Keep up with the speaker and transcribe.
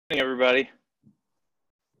Everybody.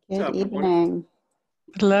 Good evening.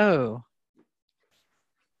 Hello.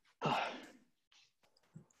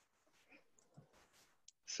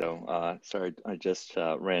 So, sorry, I just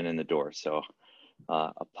ran in the door, so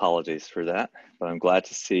apologies for that, but I'm glad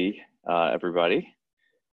to see everybody.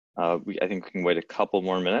 I think we can wait a couple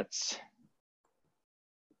more minutes.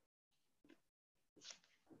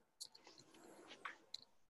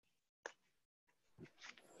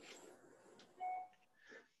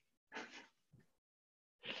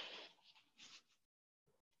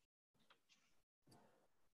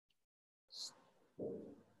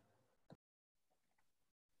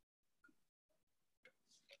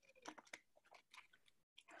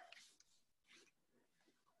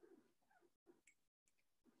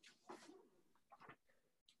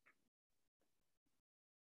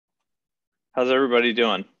 How's everybody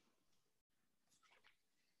doing?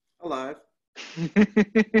 Alive.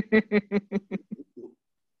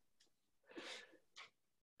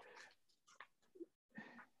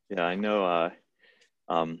 Yeah, I know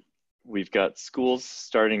we've got schools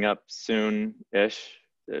starting up soon-ish.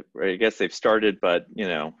 I guess they've started, but you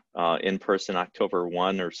know, in person October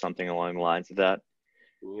 1 or something along the lines of that.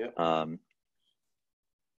 Yeah.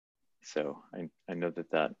 So I know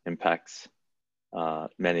that impacts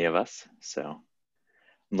many of us. So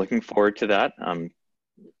I'm looking forward to that.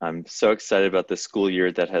 I'm so excited about the school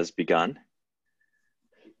year that has begun.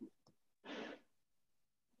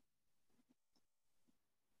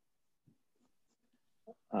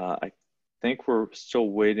 I think we're still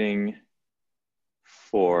waiting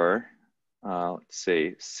for, let's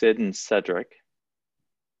see, Sid and Cedric.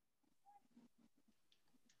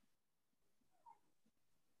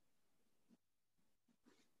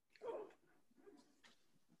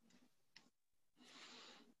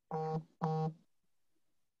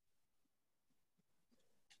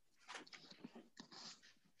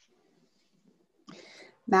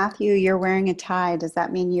 Matthew, you're wearing a tie. Does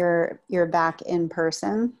that mean you're back in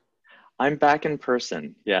person? I'm back in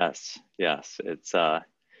person. Yes. It's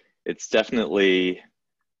definitely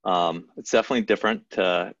different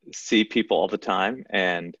to see people all the time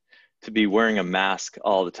and to be wearing a mask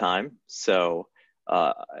all the time. So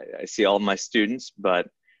I see all of my students, but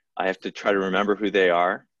I have to try to remember who they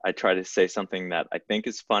are. I try to say something that I think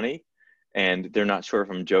is funny, and they're not sure if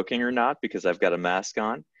I'm joking or not because I've got a mask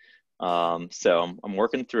on. So I'm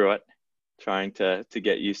working through it, trying to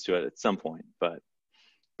get used to it at some point. But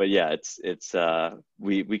yeah,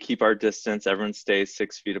 we keep our distance. Everyone stays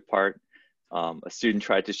 6 feet apart. A student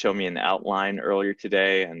tried to show me an outline earlier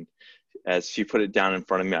today, and as she put it down in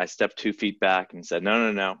front of me, I stepped 2 feet back and said,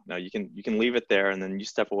 no, you can leave it there, and then you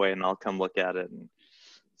step away and I'll come look at it. And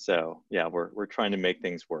so yeah, we're trying to make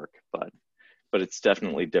things work, but it's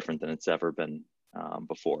definitely different than it's ever been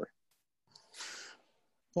before.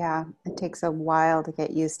 Yeah, it takes a while to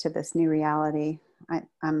get used to this new reality. I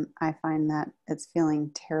find that it's feeling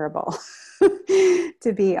terrible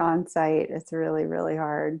to be on site. It's really, really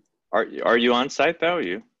hard. Are you on site though?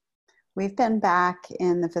 We've been back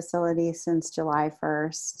in the facility since July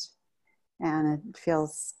 1st, and it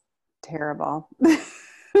feels terrible.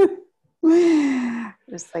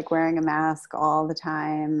 Just like wearing a mask all the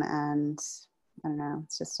time, and I don't know,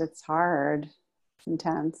 it's hard, it's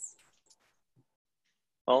intense.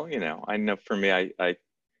 Well, you know, I know for me, I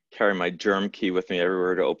carry my germ key with me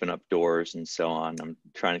everywhere to open up doors and so on. I'm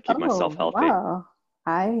trying to keep myself healthy. Wow.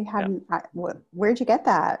 I hadn't, where'd you get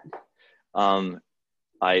that?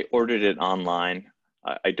 I ordered it online.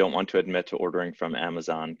 I don't want to admit to ordering from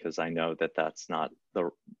Amazon because I know that that's not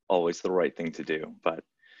always the right thing to do, but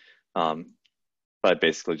I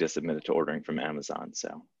basically just admitted to ordering from Amazon.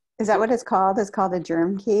 So is that what it's called? It's called a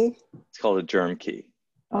germ key? It's called a germ key.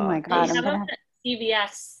 Oh my God. They have them at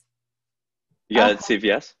CVS. You got it at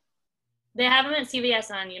CVS? They have them at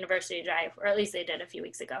CVS on University Drive, or at least they did a few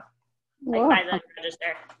weeks ago. Whoa. Like by the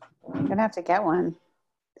register. I'm gonna have to get one.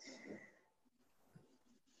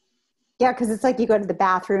 Yeah, because it's like you go to the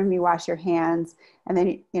bathroom, you wash your hands, and then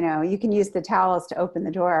you can use the towels to open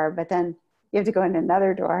the door, but then you have to go in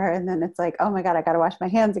another door, and then it's like, oh my God, I got to wash my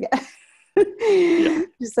hands again. Yeah.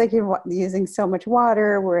 Just like you're using so much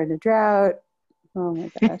water, we're in a drought. Oh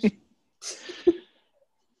my gosh.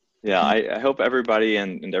 Yeah, I hope everybody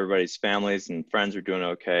and everybody's families and friends are doing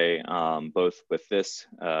okay, both with this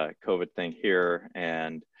COVID thing here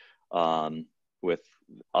and with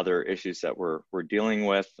other issues that we're dealing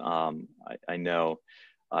with. I know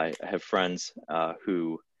I have friends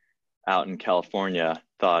who out in California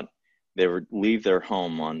thought they would leave their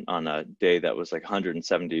home on a day that was like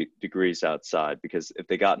 170 degrees outside, because if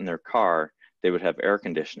they got in their car, they would have air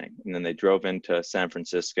conditioning. And then they drove into San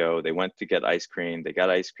Francisco. They went to get ice cream. They got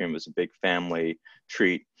ice cream. It was a big family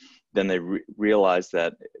treat. Then they realized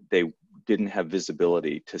that they didn't have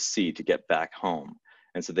visibility to see to get back home.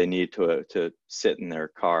 And so they needed to sit in their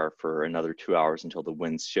car for another 2 hours until the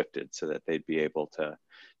winds shifted so that they'd be able to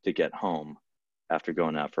get home after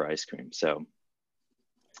going out for ice cream. So,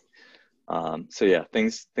 so yeah,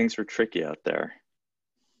 things were tricky out there.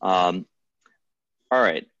 All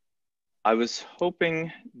right. I was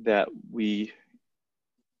hoping that we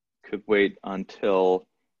could wait until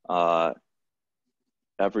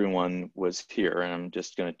everyone was here, and I'm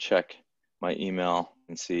just going to check my email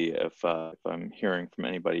and see if I'm hearing from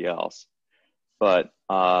anybody else. But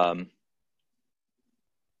I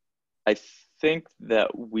think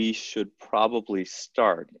that we should probably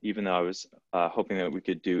start, even though I was hoping that we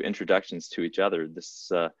could do introductions to each other. This is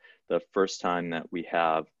the first time that we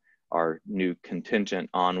have our new contingent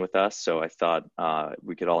on with us. So I thought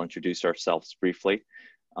we could all introduce ourselves briefly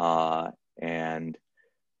and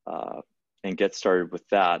get started with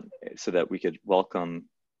that so that we could welcome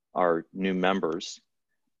our new members.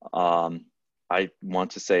 I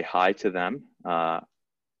want to say hi to them. Hi,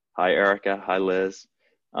 Erica. Hi, Liz.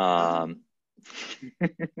 And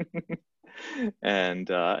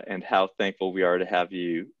how thankful we are to have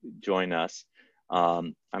you join us.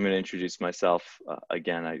 I'm going to introduce myself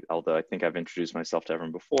again, although I think I've introduced myself to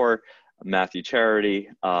everyone before. Matthew Charity.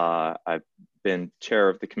 I've been chair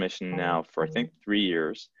of the commission now for, I think, 3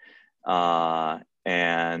 years.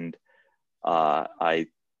 And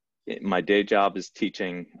my day job is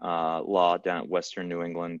teaching law down at Western New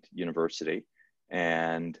England University.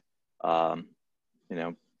 And, you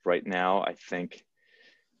know, right now, I think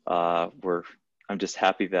I'm just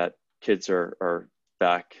happy that kids are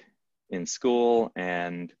back in school,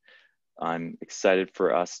 and I'm excited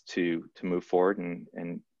for us to move forward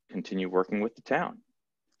and continue working with the town.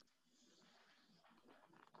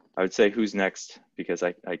 I would say who's next, because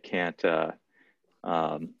I can't, I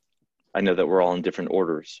know that we're all in different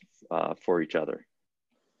orders for each other.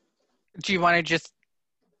 Do you want to just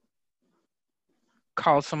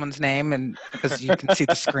call someone's name, and because you can see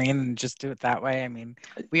the screen, and just do it that way? I mean,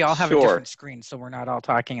 we all have a different screen, so we're not all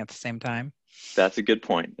talking at the same time. That's a good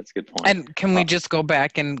point. That's a good point. And can we just go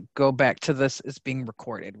back to this as being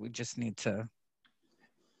recorded? We just need to.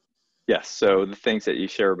 Yes. So the things that you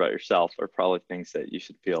share about yourself are probably things that you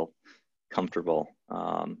should feel comfortable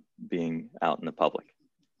being out in the public.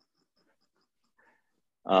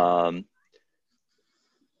 Gazit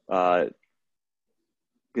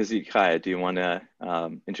Chaya, do you want to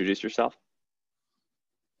introduce yourself?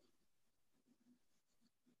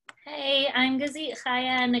 Hey, I'm Gazit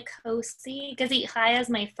Chaya Nikosi. Gazit Chaya is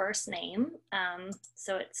my first name,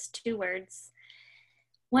 so it's 2 words,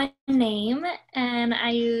 1 name, and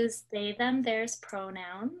I use they, them, theirs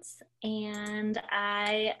pronouns. And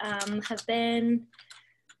I have been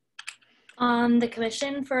on the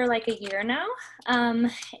commission for like a year now,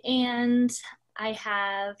 and I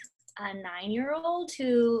have a 9-year-old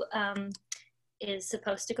who is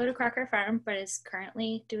supposed to go to Crocker Farm, but is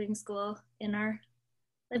currently doing school in our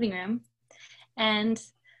living room. And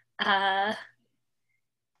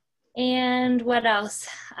what else?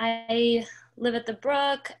 I live at the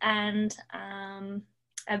Brook, and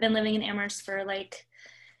I've been living in Amherst for like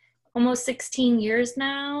almost 16 years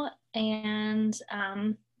now. And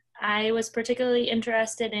I was particularly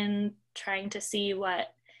interested in trying to see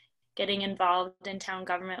what getting involved in town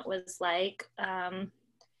government was like,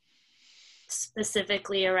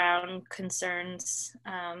 specifically around concerns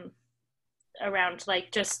around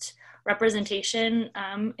like just representation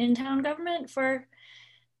in town government for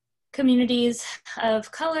communities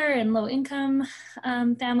of color and low income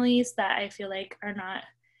families that I feel like are not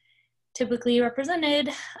typically represented.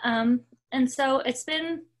 And so it's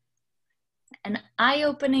been an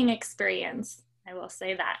eye-opening experience, I will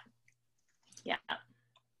say that. Yeah.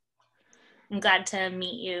 I'm glad to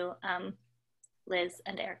meet you, Liz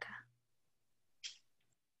and Erica.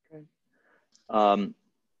 Okay.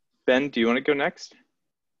 Ben, do you want to go next?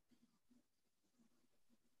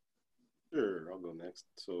 Sure, I'll go next.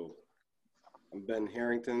 So I'm Ben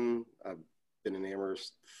Harrington. I've been in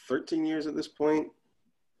Amherst 13 years at this point.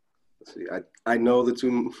 Let's see, I know the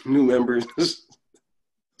 2 new members.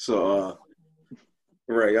 So,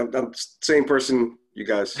 right, I'm same person you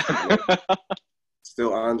guys know.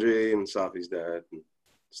 Still Andre and Safi's dad and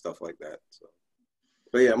stuff like that. So,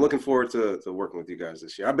 but yeah, I'm looking forward to working with you guys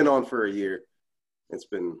this year. I've been on for a year. It's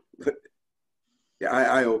been, yeah,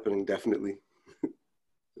 eye-opening, definitely.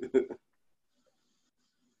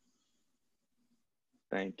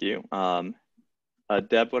 Thank you.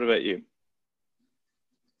 Deb, what about you?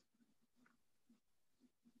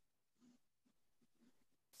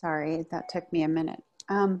 Sorry, that took me a minute.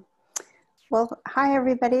 Well, hi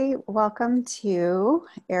everybody. Welcome to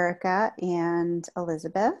Erica and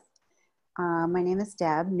Elizabeth. My name is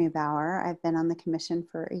Deb Neubauer. I've been on the commission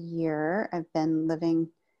for a year. I've been living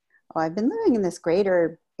in this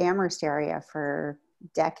greater Amherst area for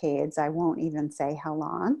decades. I won't even say how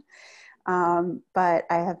long. But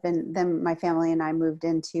then my family and I moved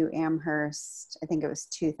into Amherst, I think it was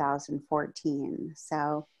 2014.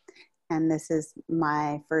 And this is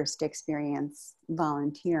my first experience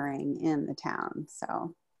volunteering in the town.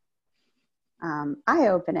 So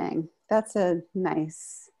eye-opening, that's a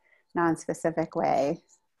nice non-specific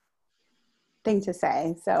thing to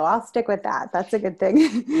say. So I'll stick with that. That's a good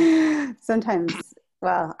thing. Sometimes,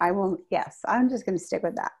 well, I won't, yes, I'm just gonna stick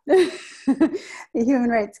with that. The Human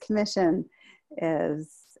Rights Commission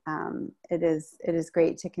is, it is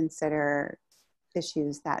great to consider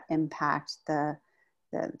issues that impact the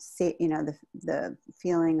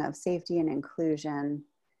feeling of safety and inclusion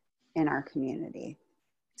in our community.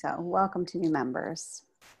 So welcome to new members.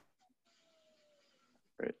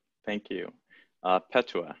 Great, thank you.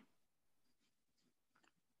 Petua.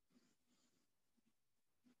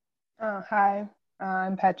 Hi,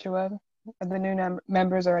 I'm Petua. The new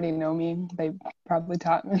members already know me. They probably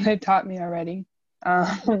taught me already.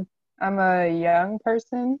 I'm a young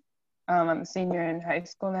person. I'm a senior in high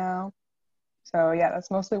school now. So yeah,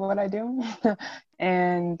 that's mostly what I do.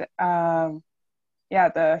 And yeah,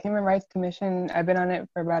 the Human Rights Commission, I've been on it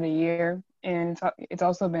for about a year, and it's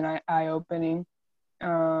also been eye-opening.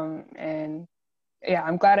 And yeah,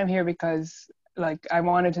 I'm glad I'm here because like I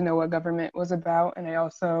wanted to know what government was about, and I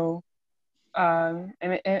also am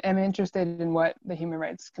interested in what the Human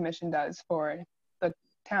Rights Commission does for the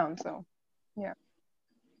town. So yeah.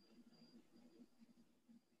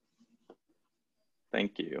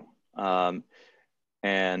 Thank you.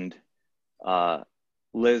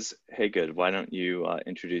 Liz Haygood, why don't you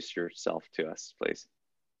introduce yourself to us, please?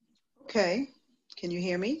 Okay, can you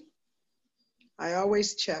hear me? I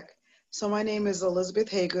always check. So my name is Elizabeth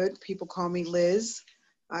Haygood. People call me Liz.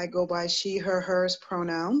 I go by she, her, hers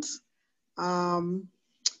pronouns.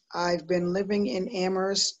 I've been living in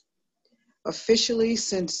Amherst officially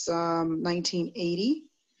since 1980.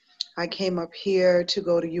 I came up here to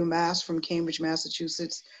go to UMass from Cambridge,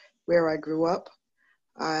 Massachusetts, where I grew up.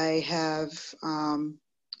 I have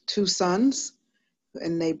 2 sons,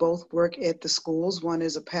 and they both work at the schools. One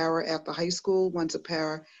is a para at the high school, one's a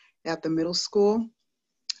para at the middle school.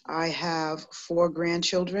 I have 4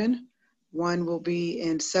 grandchildren. One will be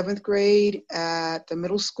in 7th grade at the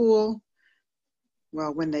middle school,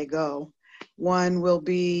 well, when they go. One will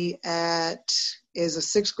be is a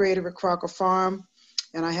 6th grader at Crocker Farm,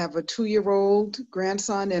 and I have a 2-year-old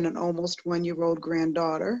grandson and an almost 1-year-old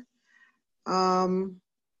granddaughter.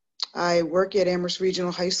 I work at Amherst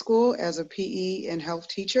Regional High School as a PE and health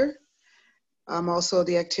teacher. I'm also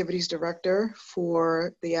the activities director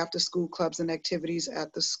for the after-school clubs and activities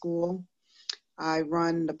at the school. I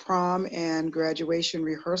run the prom and graduation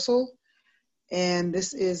rehearsal, and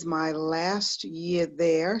this is my last year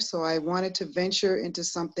there, so I wanted to venture into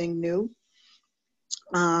something new.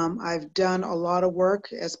 I've done a lot of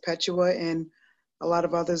work, as Petua and a lot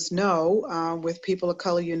of others know, with People of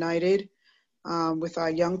Color United, with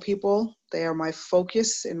our young people. They are my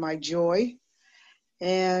focus and my joy.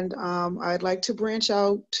 And I'd like to branch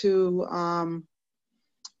out to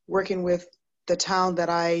working with the town that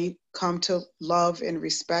I come to love and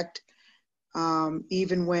respect,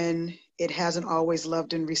 even when it hasn't always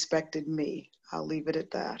loved and respected me. I'll leave it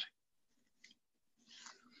at that.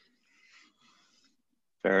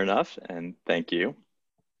 Fair enough, and thank you.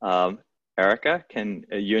 Erica, can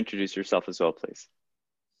you introduce yourself as well, please?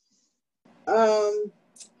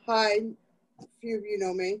 Hi, a few of you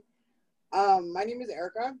know me. My name is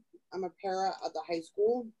Erica. I'm a para at the high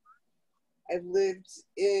school. I've lived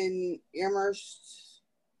in Amherst,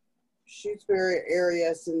 Shutesbury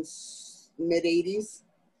area since mid-80s,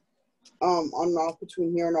 on and off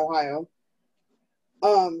between here and Ohio.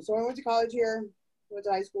 So I went to college here, went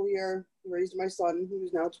to high school here, raised my son,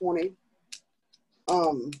 who's now 20.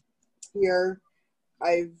 Here,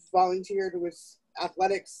 I've volunteered with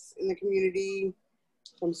athletics in the community,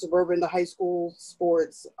 from suburban to high school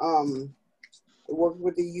sports. I worked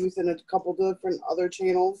with the youth in a couple different other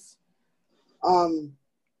channels. And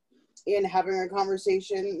having a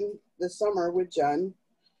conversation this summer with Jen,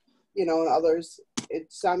 and others,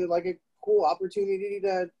 it sounded like a cool opportunity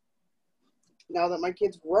to, now that my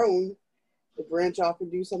kid's grown, to branch off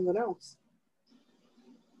and do something else.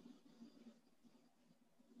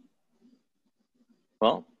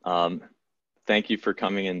 Well, thank you for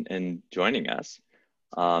coming and joining us.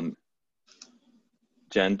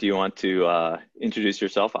 Jen, do you want to introduce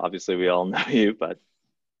yourself? Obviously, we all know you, but.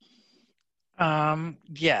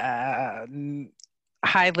 Yeah.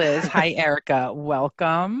 Hi, Liz. Hi, Erica.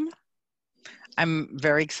 Welcome. I'm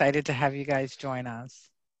very excited to have you guys join us.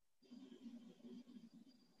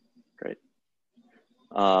 Great.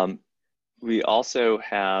 We also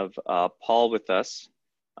have Paul with us.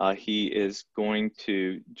 He is going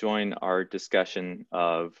to join our discussion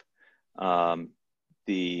of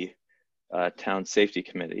the Town Safety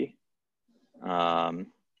Committee. Paul,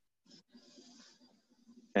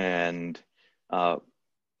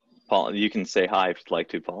 you can say hi if you'd like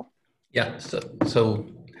to, Paul. Yeah, so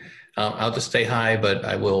I'll just say hi, but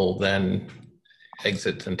I will then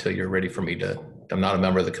exit until you're ready for me to. I'm not a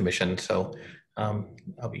member of the commission, so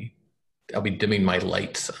I'll be dimming my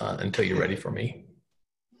lights until you're ready for me.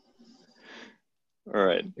 All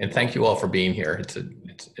right. And thank you all for being here. It's an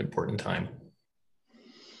important time.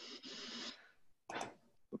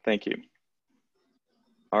 Thank you.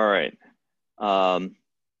 All right.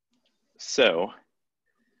 So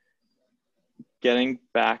getting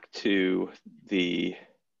back to the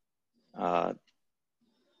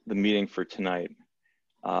meeting for tonight,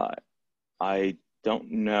 I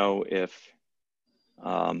don't know if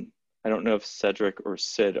Cedric or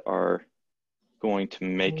Sid are going to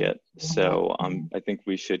make it. So I think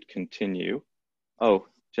we should continue. Oh,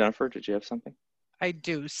 Jennifer, did you have something? I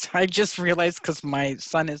do. So I just realized because my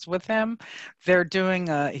son is with him, they're doing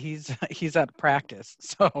he's at practice.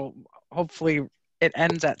 So hopefully it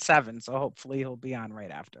ends at 7. So hopefully he'll be on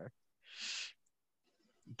right after.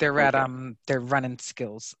 They're Okay. at they're running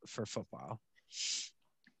skills for football.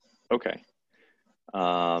 Okay.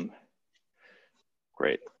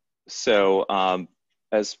 Great. So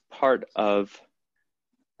as part of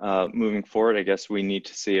moving forward, I guess we need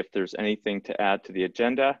to see if there's anything to add to the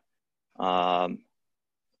agenda.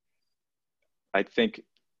 I think,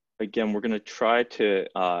 again, we're going to try to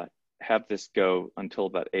have this go until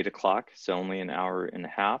about 8 o'clock, so only an hour and a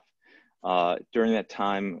half. During that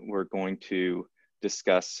time, we're going to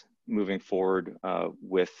discuss moving forward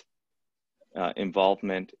with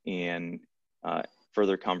involvement in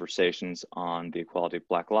further conversations on the equality of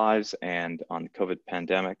Black lives and on the COVID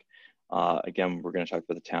pandemic. Again, we're going to talk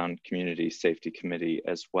about the Town Community Safety Committee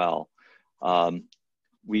as well.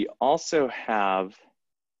 We also have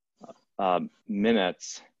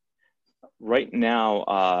minutes. Right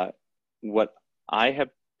now, what I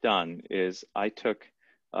have done is I took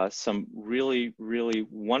some really, really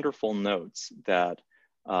wonderful notes that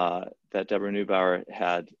Deborah Neubauer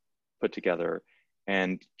had put together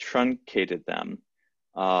and truncated them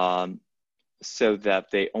so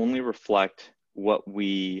that they only reflect what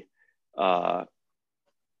we had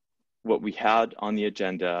on the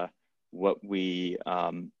agenda, what we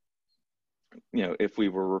if we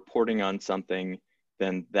were reporting on something,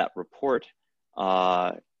 then that report,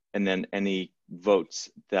 and then any votes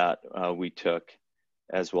that we took,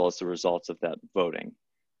 as well as the results of that voting,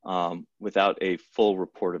 without a full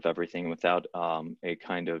report of everything, without a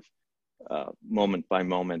kind of moment by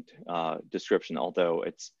moment description. Although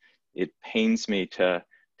it pains me to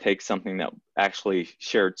take something that actually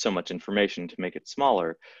shared so much information to make it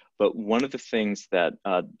smaller. But one of the things that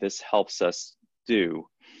this helps us do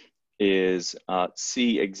is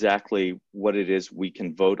see exactly what it is we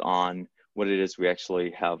can vote on, what it is we actually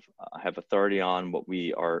have authority on, what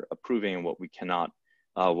we are approving and what we cannot,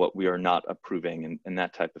 what we are not approving, and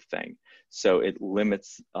that type of thing. So it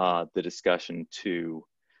limits the discussion to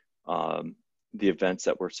the events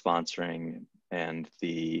that we're sponsoring and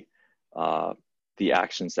the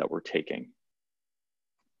actions that we're taking.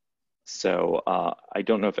 So I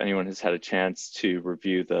don't know if anyone has had a chance to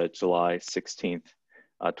review the July 16th,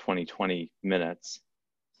 2020 minutes.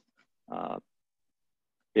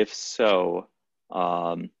 If so,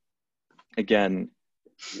 again,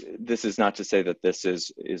 this is not to say that this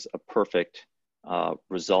is a perfect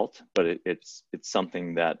result, but it's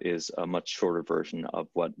something that is a much shorter version of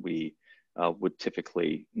what we would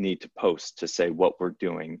typically need to post to say what we're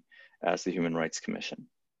doing as the Human Rights Commission.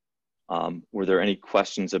 Were there any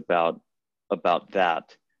questions about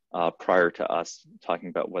that prior to us talking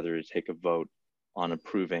about whether to take a vote on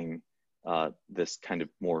approving this kind of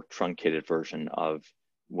more truncated version of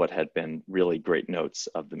what had been really great notes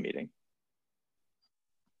of the meeting?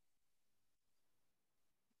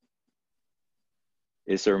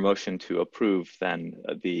 Is there a motion to approve then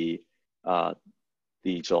the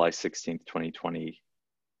July 16th, 2020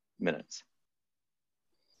 minutes?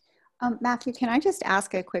 Matthew, can I just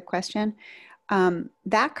ask a quick question?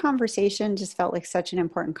 That conversation just felt like such an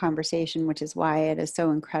important conversation, which is why it is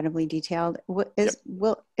so incredibly detailed.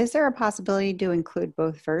 Is there a possibility to include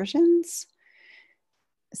both versions?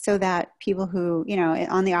 so that people who, you know,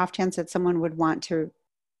 on the off chance that someone would want to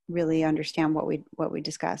really understand what we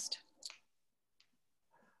discussed?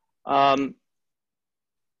 I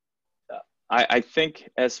think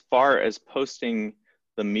as far as posting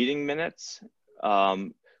the meeting minutes,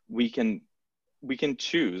 we can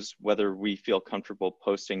choose whether we feel comfortable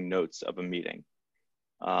posting notes of a meeting.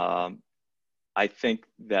 I think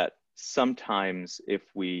that sometimes if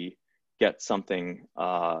we get something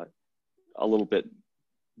a little bit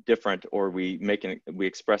different, or we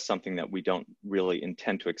express something that we don't really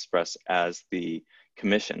intend to express as the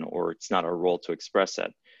commission, or it's not our role to express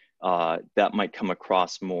it, that might come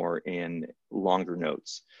across more in longer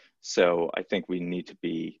notes. So I think we need to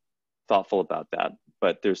be thoughtful about that,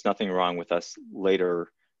 but there's nothing wrong with us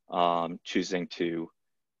later choosing to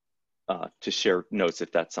share notes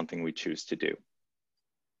if that's something we choose to do.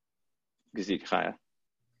 Gazit Chaya.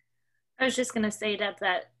 I was just going to say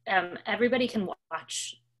that everybody can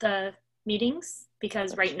watch the meetings,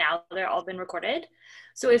 because right now they're all been recorded.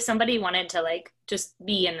 So if somebody wanted to like just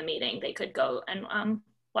be in the meeting, they could go and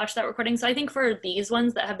watch that recording. So I think for these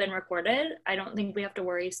ones that have been recorded, I don't think we have to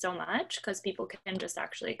worry so much, because people can just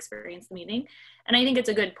actually experience the meeting. And I think it's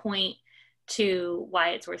a good point to why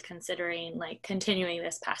it's worth considering like continuing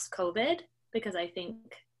this past COVID, because I think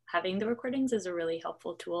having the recordings is a really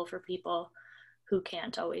helpful tool for people who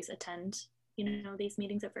can't always attend, you know, these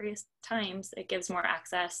meetings at various times. It gives more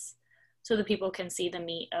access so that people can see the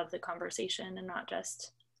meat of the conversation and not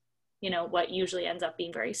just, you know, what usually ends up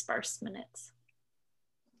being very sparse minutes.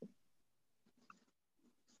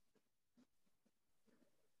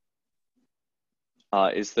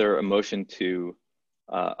 Is there a motion to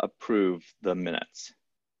approve the minutes?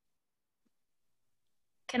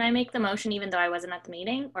 Can I make the motion even though I wasn't at the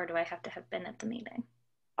meeting, or do I have to have been at the meeting?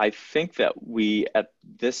 I think that we, at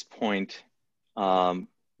this point,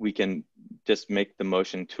 we can just make the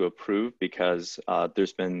motion to approve, because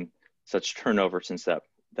there's been such turnover since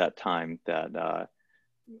that time that,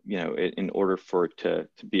 you know, in order for it to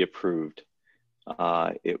be approved,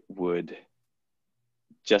 it would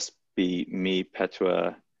just be me,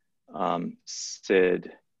 Petra, Sid,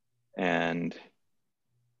 and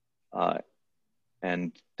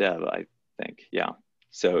Deb, I think, yeah.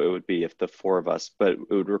 So it would be if the four of us, but it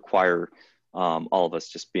would require all of us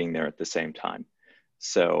just being there at the same time.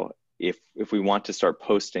 So if we want to start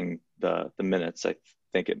posting the minutes, I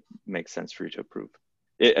think it makes sense for you to approve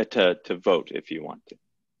it, to vote if you want to.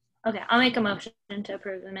 Okay, I'll make a motion to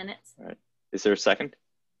approve the minutes. All right. Is there a second?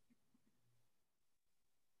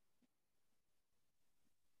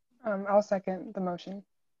 I'll second the motion.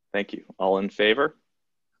 Thank you. All in favor?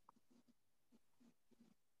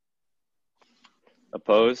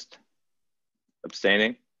 Opposed?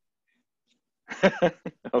 Abstaining?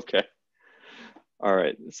 Okay. All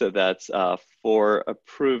right. So that's 4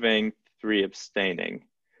 approving, 3 abstaining.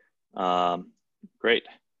 Great.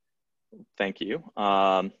 Thank you.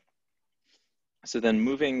 So then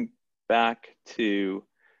moving back to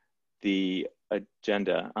the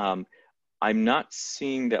agenda, I'm not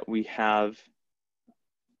seeing that we have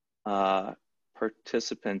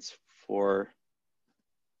participants for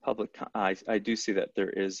public. I do see that there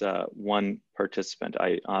is one participant.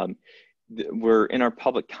 We're in our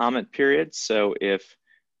public comment period, so if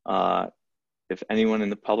anyone in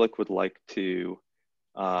the public would like to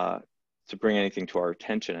bring anything to our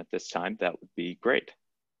attention at this time, that would be great.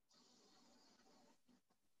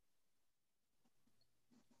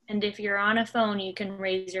 And if you're on a phone, you can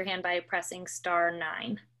raise your hand by pressing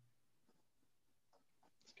 *9.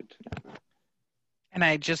 That's good to know. And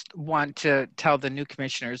I just want to tell the new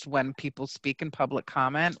commissioners, when people speak in public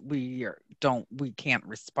comment, we can't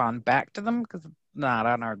respond back to them because it's not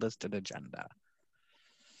on our listed agenda.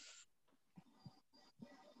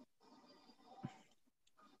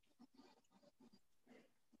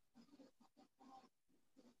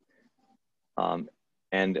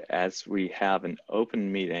 And as we have an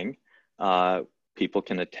open meeting, people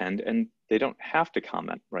can attend and they don't have to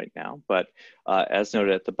comment right now. But as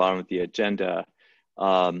noted at the bottom of the agenda,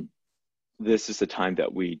 this is the time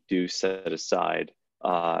that we do set aside.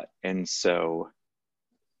 And so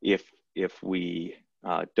if we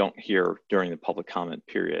don't hear during the public comment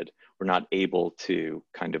period, we're not able to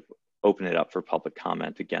kind of open it up for public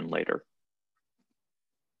comment again later.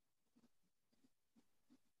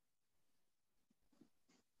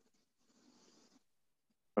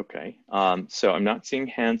 Okay, so I'm not seeing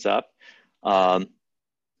hands up. And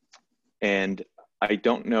I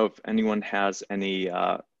don't know if anyone has any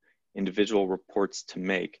individual reports to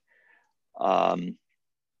make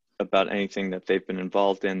about anything that they've been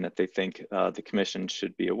involved in that they think the commission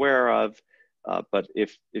should be aware of, But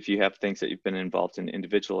if you have things that you've been involved in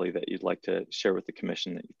individually that you'd like to share with the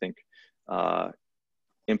commission that you think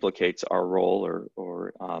implicates our role,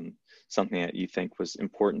 or something that you think was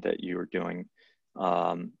important that you were doing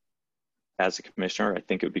as a commissioner, I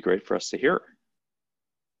think it would be great for us to hear.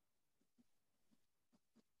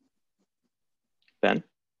 Ben?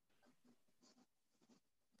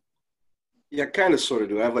 Yeah, I kind of sort of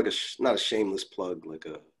do. I have like not a shameless plug, like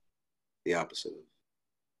the opposite of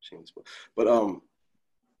shameless plug. But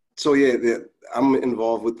so yeah, I'm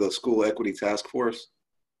involved with the School Equity Task Force,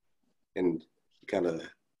 and kind of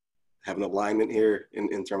have an alignment here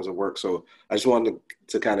in terms of work. So I just wanted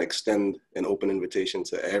to kind of extend an open invitation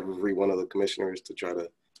to every one of the commissioners to try to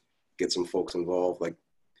get some folks involved, like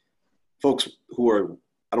folks who are,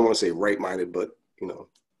 I don't want to say right-minded, but you know,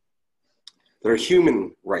 they're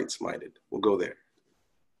human rights-minded. We'll go there.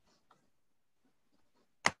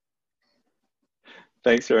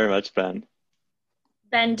 Thanks very much, Ben.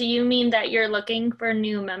 Ben, do you mean that you're looking for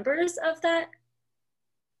new members of that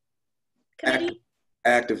committee?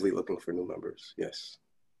 Actively looking for new members, yes.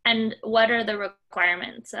 And what are the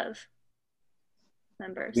requirements of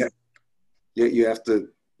members? Yeah, you have to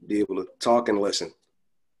be able to talk and listen.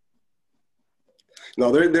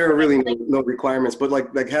 No, there are really no requirements, but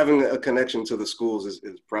like having a connection to the schools is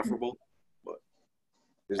preferable. But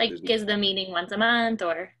is the meeting once a month,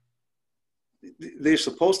 or? They're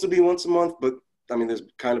supposed to be once a month, but I mean, there's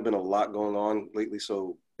kind of been a lot going on lately,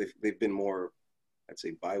 so they've been more, I'd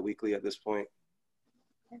say, bi-weekly at this point.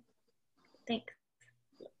 Thanks.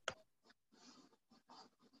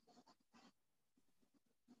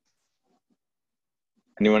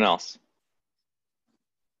 Anyone else?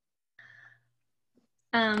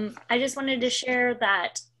 I just wanted to share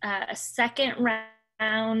that a second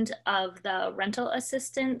round of the rental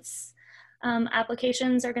assistance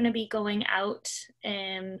applications are going to be going out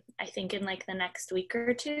I think in like the next week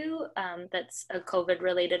or two. That's a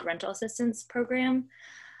COVID-related rental assistance program.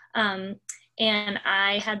 And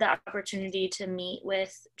I had the opportunity to meet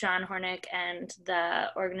with John Hornick and the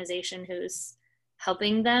organization who's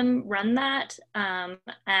helping them run that,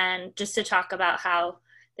 and just to talk about how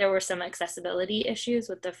there were some accessibility issues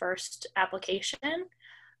with the first application.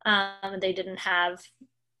 They didn't have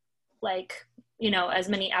as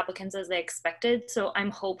many applicants as they expected. So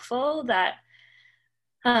I'm hopeful that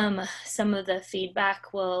some of the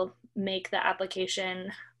feedback will make the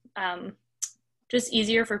application just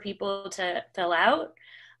easier for people to fill out.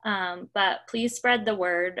 But please spread the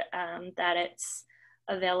word that it's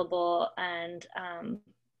available. And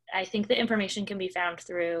I think the information can be found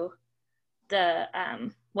through the,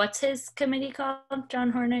 what's his committee called?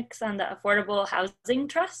 John Hornick's on the Affordable Housing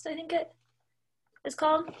Trust, I think it is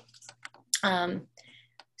called.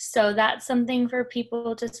 So that's something for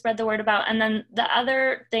people to spread the word about. And then the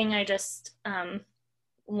other thing I just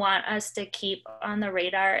want us to keep on the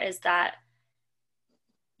radar is that,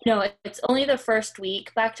 it's only the first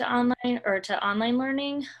week back to online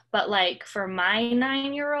learning, but like for my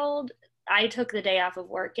 9-year-old, I took the day off of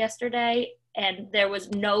work yesterday and there was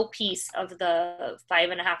no piece of the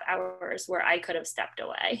 5.5 hours where I could have stepped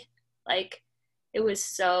away. Like it was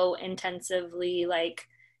so intensively, like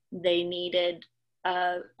they needed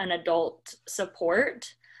an adult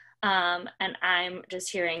support. And I'm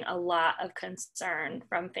just hearing a lot of concern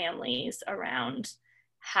from families around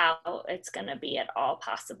how it's going to be at all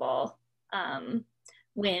possible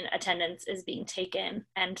when attendance is being taken.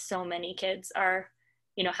 And so many kids are,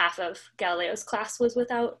 half of Galileo's class was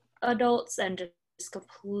without adults and just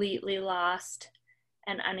completely lost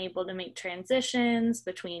and unable to make transitions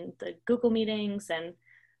between the Google meetings. And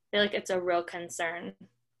I feel like it's a real concern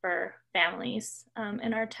for families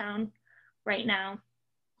in our town right now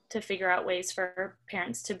to figure out ways for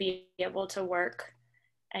parents to be able to work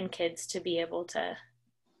and kids to be able to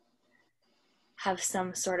have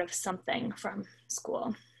some sort of something from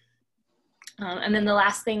school. And then the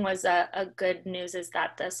last thing was a good news is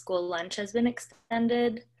that the school lunch has been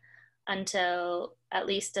extended until at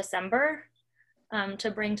least December to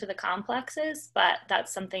bring to the complexes, but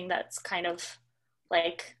that's something that's kind of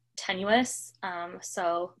like tenuous.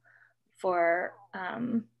 So for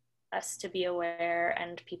us to be aware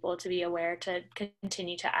and people to be aware to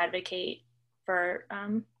continue to advocate for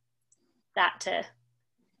that to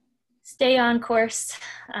stay on course,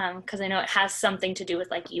 because I know it has something to do with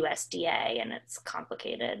like USDA and it's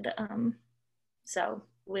complicated. So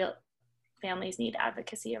families need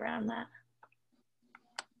advocacy around that.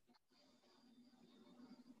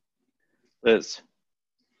 Liz.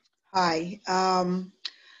 Hi.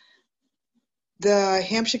 The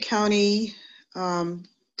Hampshire County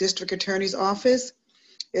District Attorney's Office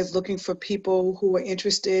is looking for people who are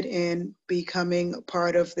interested in becoming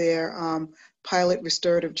part of their pilot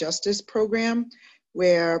restorative justice program,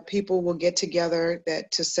 where people will get together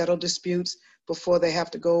to settle disputes before they have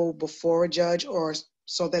to go before a judge, or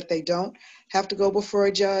so that they don't have to go before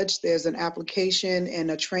a judge. There's an application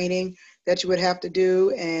and a training that you would have to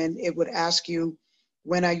do, and it would ask you,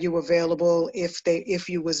 when are you available if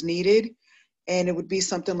you was needed? And it would be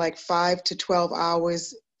something like 5 to 12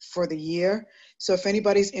 hours for the year. So if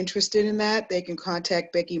anybody's interested in that, they can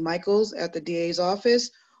contact Becky Michaels at the DA's office,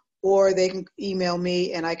 or they can email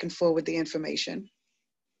me and I can forward the information.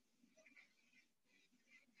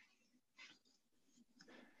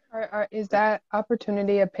 Is that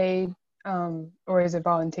opportunity a paid or is it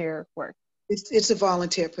volunteer work? It's a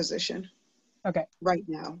volunteer position. Okay. Right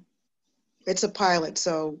now. It's a pilot,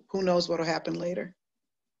 so who knows what'll happen later.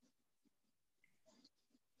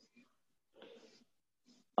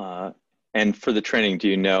 And for the training, do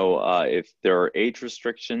you know if there are age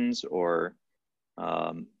restrictions or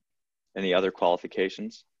any other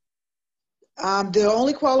qualifications? The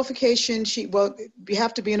only qualification you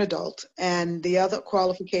have to be an adult, and the other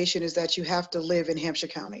qualification is that you have to live in Hampshire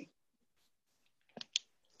County.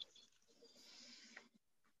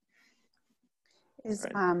 Is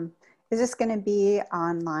this going to be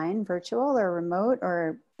online, virtual, or remote,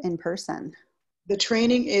 or in person? The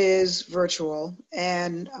training is virtual,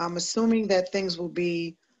 and I'm assuming that things will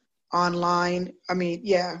be online. I mean,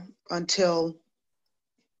 yeah, until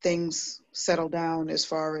things settle down as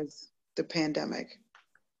far as the pandemic.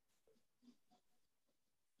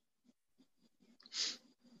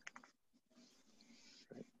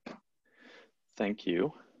 Thank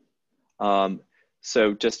you.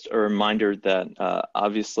 So just a reminder that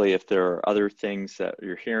obviously if there are other things that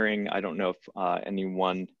you're hearing, I don't know if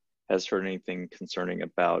anyone has heard anything concerning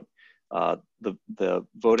about the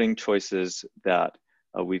voting choices that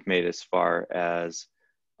we've made as far as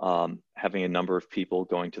having a number of people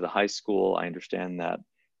going to the high school. I understand that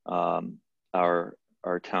our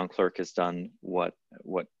town clerk has done what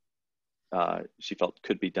she felt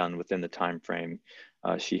could be done within the time frame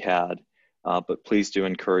she had. But please do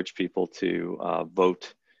encourage people to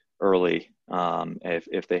vote early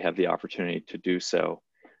if they have the opportunity to do so,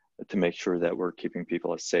 to make sure that we're keeping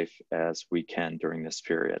people as safe as we can during this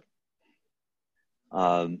period.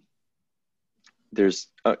 Yes,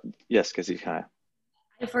 Kazika.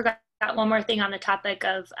 I forgot one more thing on the topic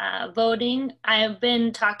of voting. I've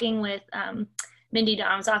been talking with Mindy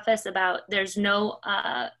Dom's office about there's no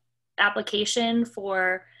application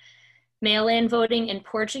for mail-in voting in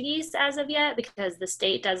Portuguese as of yet, because the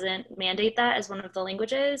state doesn't mandate that as one of the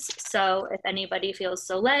languages. So if anybody feels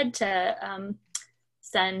so led to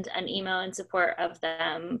send an email in support of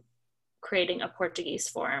them creating a Portuguese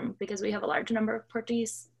form, because we have a large number of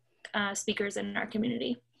Portuguese speakers in our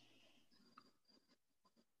community.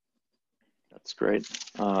 That's great.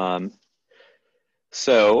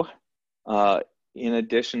 So in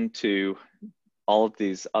addition to all of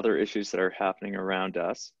these other issues that are happening around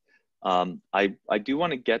us, I do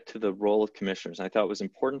want to get to the role of commissioners. I thought it was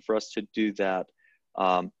important for us to do that,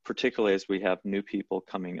 particularly as we have new people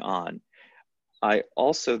coming on. I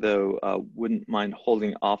also, though, wouldn't mind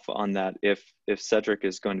holding off on that if Cedric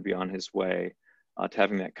is going to be on his way to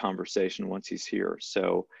having that conversation once he's here.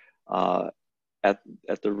 So at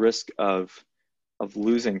the risk of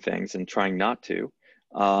losing things and trying not to,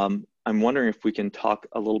 I'm wondering if we can talk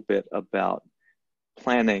a little bit about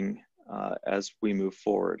planning as we move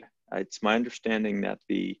forward. It's my understanding that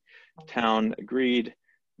the town agreed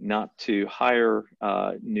not to hire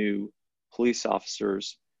new police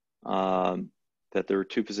officers, that there were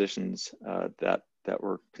 2 positions that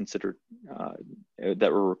were considered,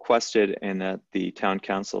 that were requested, and that the town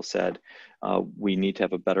council said we need to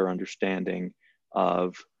have a better understanding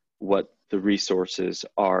of what the resources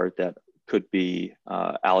are that could be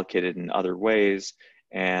allocated in other ways,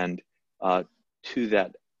 and to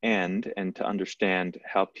that end, and to understand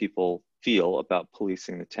how people feel about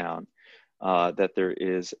policing the town, that there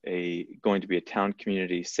is going to be a town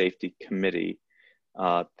community safety committee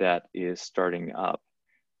that is starting up.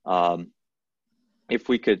 If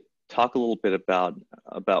we could talk a little bit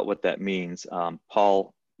about what that means,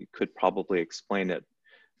 Paul could probably explain it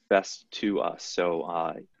best to us.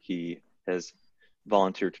 So he has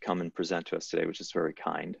volunteered to come and present to us today, which is very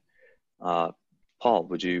kind. Paul,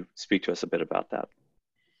 would you speak to us a bit about that?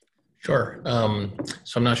 Sure.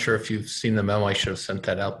 So I'm not sure if you've seen the memo. I should have sent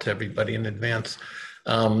that out to everybody in advance.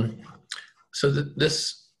 So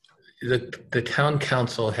the town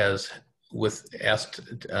council has asked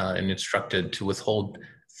and instructed to withhold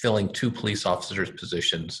filling 2 police officers'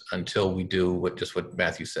 positions until we do what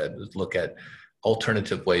Matthew said, is look at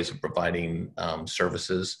alternative ways of providing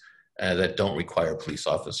services that don't require a police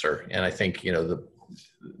officer. And I think, you know, the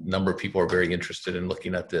number of people are very interested in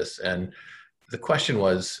looking at this. And the question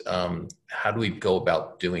was, how do we go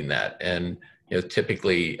about doing that? And, you know,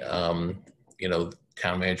 typically, you know,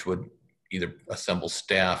 town manager would either assemble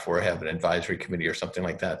staff or have an advisory committee or something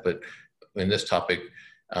like that. But in this topic,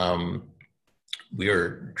 we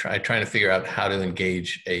are trying to figure out how to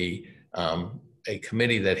engage a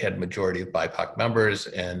committee that had majority of BIPOC members,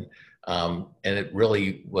 and it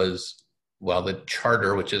really was, while the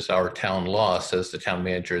charter, which is our town law, says the town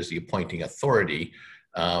manager is the appointing authority,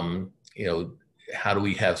 you know, how do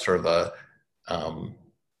we have sort of a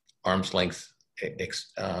arm's length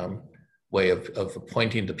way of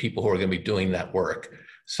appointing the people who are going to be doing that work?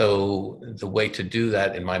 So the way to do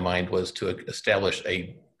that, in my mind, was to establish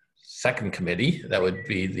a second committee that would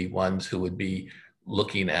be the ones who would be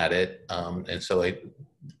looking at it. And so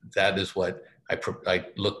that is what I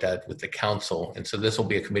looked at with the council. And so this will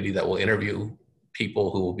be a committee that will interview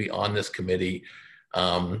people who will be on this committee.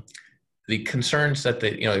 The concerns that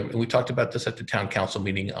you know, we talked about this at the town council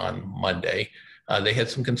meeting on Monday. They had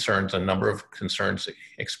some concerns, a number of concerns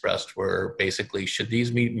expressed were basically, should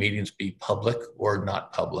these meetings be public or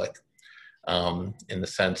not public? In the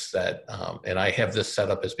sense that, and I have this set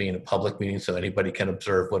up as being a public meeting so anybody can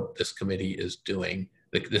observe what this committee is doing.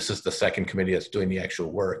 This is the second committee that's doing the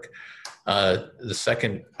actual work. The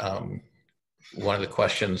second, one of the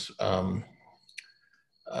questions went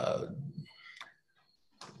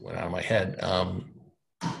out of my head.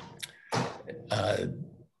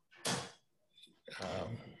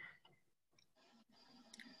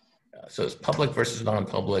 So it's public versus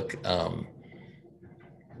non-public.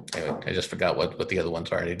 Anyway, I just forgot what the other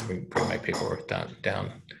ones are. I didn't bring my paperwork down.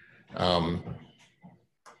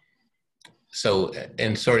 So,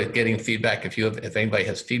 and sort of getting feedback, if anybody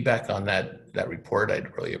has feedback on that report,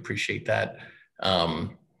 I'd really appreciate that.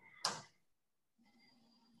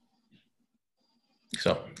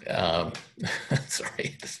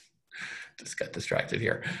 Sorry, just got distracted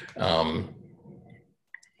here. I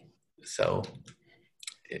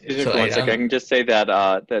can just say that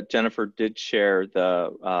that Jennifer did share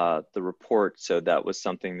the report, so that was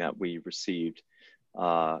something that we received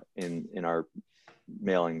in our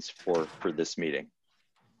mailings for this meeting.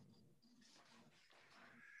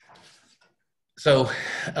 So,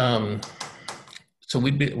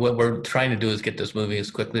 what we're trying to do is get this moving as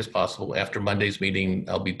quickly as possible. After Monday's meeting,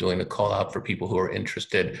 I'll be doing a call out for people who are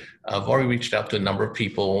interested. I've already reached out to a number of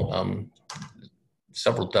people.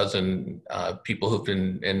 Several dozen people who've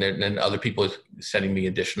been, and then other people sending me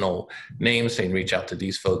additional names saying reach out to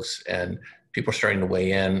these folks, and people are starting to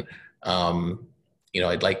weigh in. You know,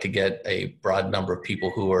 I'd like to get a broad number of people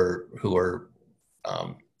who are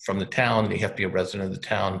from the town. They have to be a resident of the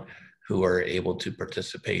town, who are able to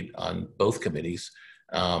participate on both committees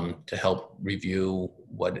to help review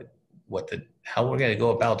how we're going to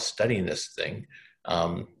go about studying this thing.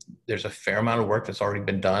 There's a fair amount of work that's already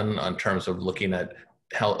been done on terms of looking at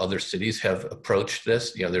how other cities have approached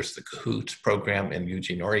this. You know, there's the CAHOOTS program in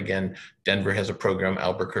Eugene, Oregon. Denver has a program.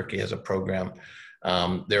 Albuquerque has a program.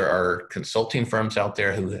 There are consulting firms out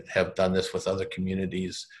there who have done this with other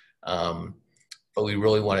communities. But we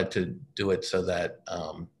really wanted to do it so that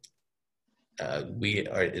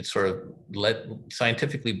it's sort of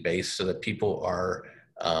scientifically based so that people are,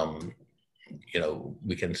 you know,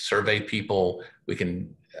 we can survey people, we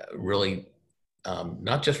can really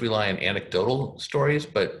not just rely on anecdotal stories,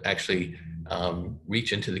 but actually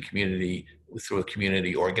reach into the community through a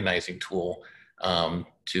community organizing tool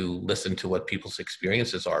to listen to what people's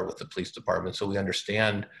experiences are with the police department, so we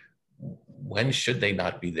understand when should they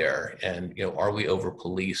not be there, and you know, are we over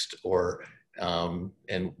policed, or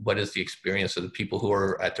and what is the experience of the people who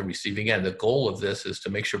are at the receiving end. The goal of this is to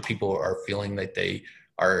make sure people are feeling that they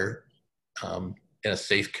are in a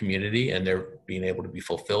safe community and they're being able to be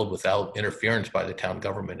fulfilled without interference by the town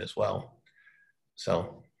government as well.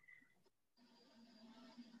 So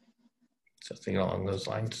something along those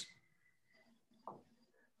lines.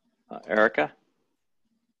 Erica?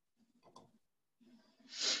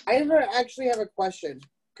 I actually have a question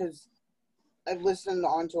because I've listened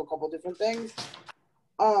on to a couple different things.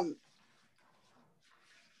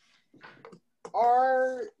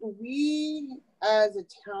 Are we as a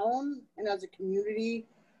town and as a community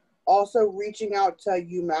also reaching out to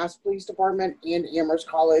UMass Police Department and Amherst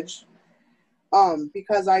College?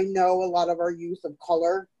 Because I know a lot of our youth of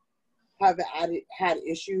color have had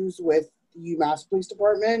issues with the UMass Police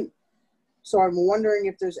Department. So I'm wondering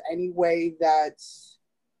if there's any way that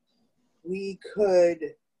we could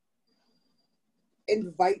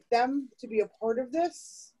invite them to be a part of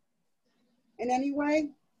this in any way,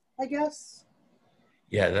 I guess?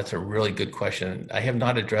 Yeah, that's a really good question. I have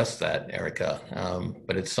not addressed that, Erica,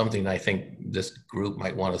 but it's something I think this group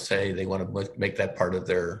might want to say. They want to make that part of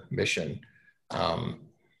their mission.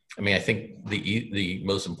 I mean, I think the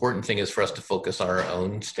most important thing is for us to focus on our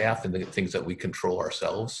own staff and the things that we control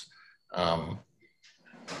ourselves. But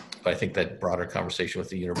I think that broader conversation with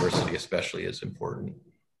the university especially is important.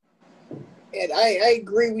 And I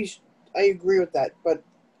agree. I agree with that, but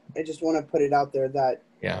I just want to put it out there that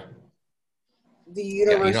yeah, the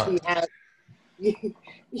university has.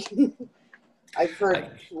 I've heard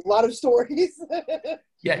a lot of stories.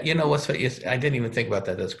 Yeah, you know what's I didn't even think about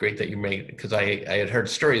that. That's great that you made, because I had heard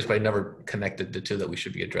stories, but I never connected the two, that we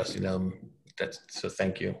should be addressing them. So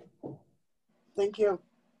thank you. Thank you.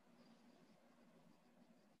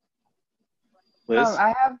 Liz?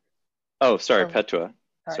 I have. Oh, sorry, Petua.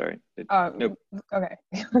 Sorry. Nope. Okay.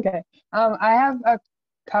 Okay. I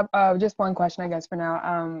have just one question, I guess, for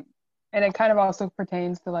now. And it kind of also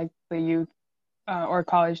pertains to like the youth or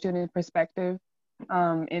college student perspective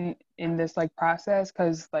in this like process,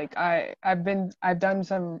 because like I've done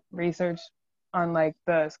some research on like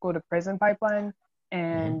the school to prison pipeline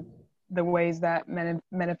and the ways that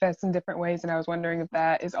manifests in different ways, and I was wondering if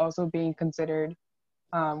that is also being considered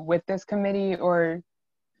with this committee, or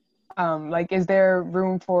like is there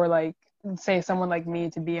room for like say someone like me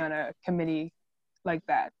to be on a committee like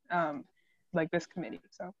that, like this committee?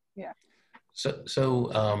 So yeah.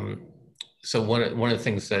 So one of the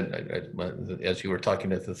things that as you were talking,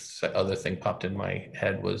 that this other thing popped in my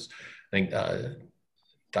head was, I think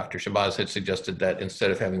Dr. Shabazz had suggested that instead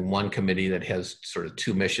of having one committee that has sort of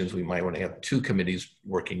two missions, we might want to have two committees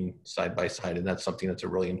working side by side, and that's something that's a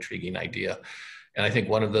really intriguing idea. And I think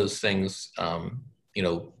one of those things, you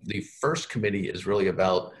know, the first committee is really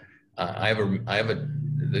about.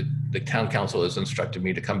 The town council has instructed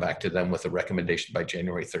me to come back to them with a recommendation by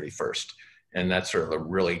January 31st. And that's sort of a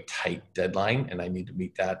really tight deadline. And I need to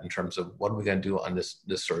meet that in terms of what are we going to do on this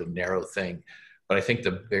sort of narrow thing. But I think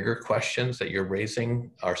the bigger questions that you're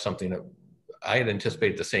raising are something that I had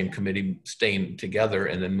anticipated the same committee staying together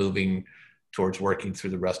and then moving towards working through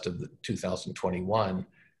the rest of the 2021.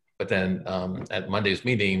 But then at Monday's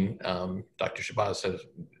meeting, Dr. Shabazz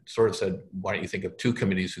said, why don't you think of two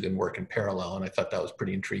committees who can work in parallel? And I thought that was a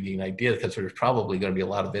pretty intriguing idea, because there's probably going to be a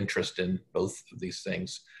lot of interest in both of these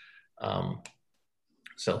things.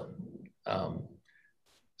 So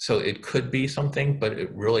it could be something, but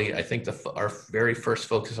it really, I think our very first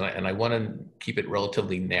focus, and I want to keep it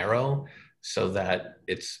relatively narrow so that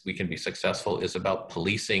we can be successful, is about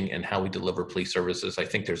policing and how we deliver police services. I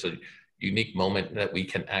think there's a unique moment that we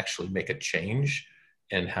can actually make a change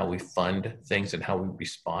in how we fund things and how we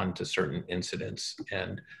respond to certain incidents.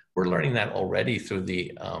 And we're learning that already through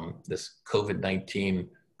the this COVID-19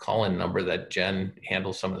 call-in number that Jen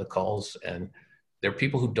handles some of the calls. And there are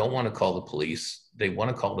people who don't want to call the police. They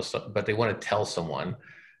want to call but they want to tell someone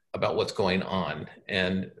about what's going on.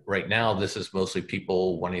 And right now, this is mostly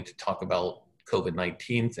people wanting to talk about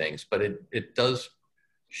COVID-19 things, but it does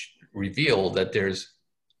reveal that there's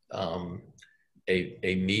a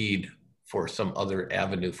need for some other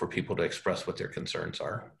avenue for people to express what their concerns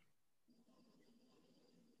are.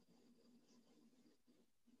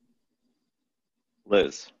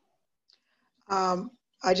 Liz. I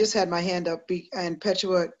just had my hand up, and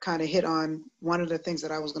Petua kind of hit on one of the things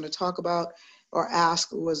that I was going to talk about or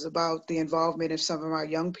ask, was about the involvement of some of our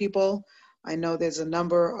young people. I know there's a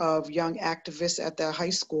number of young activists at the high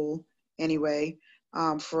school anyway,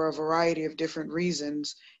 for a variety of different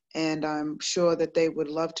reasons. And I'm sure that they would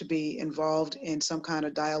love to be involved in some kind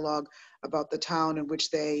of dialogue about the town in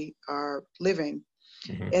which they are living.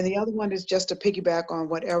 Mm-hmm. And the other one is just to piggyback on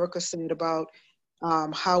what Erica said about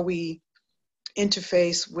how we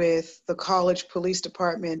interface with the college police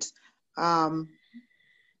departments. I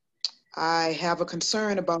have a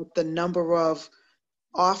concern about the number of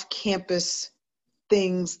off-campus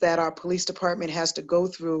things that our police department has to go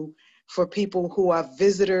through for people who are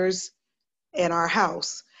visitors in our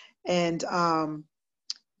house. And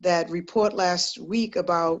that report last week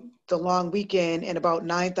about the long weekend and about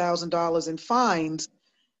 $9,000 in fines,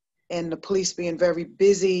 and the police being very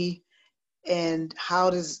busy, and how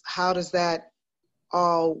does that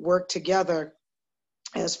all work together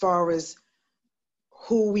as far as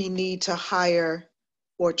who we need to hire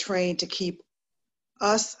or train to keep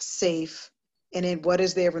us safe, and then what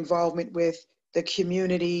is their involvement with the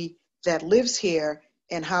community that lives here,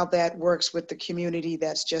 and how that works with the community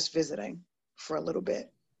that's just visiting for a little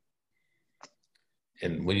bit.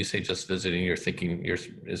 And when you say just visiting, you're thinking,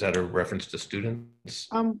 is that a reference to students?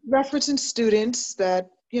 Referencing students that,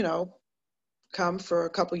 you know, come for a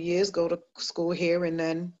couple years, go to school here, and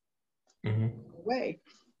then away.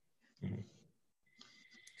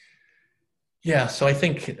 Yeah, so I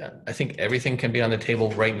think everything can be on the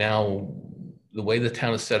table right now. The way the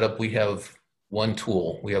town is set up, we have one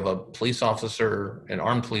tool. We have a police officer, an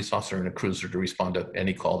armed police officer, and a cruiser to respond to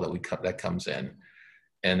any call that comes in.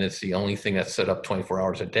 And it's the only thing that's set up 24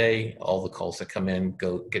 hours a day. All the calls that come in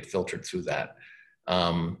get filtered through that.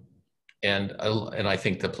 And I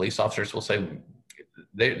think the police officers will say,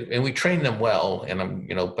 and we train them well, and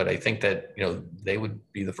but I think that, they would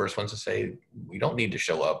be the first ones to say, we don't need to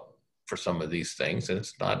show up for some of these things, and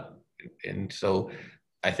it's not. And so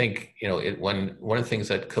I think, one of the things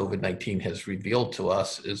that COVID-19 has revealed to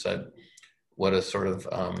us is that what a sort of,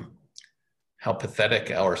 how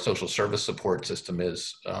pathetic our social service support system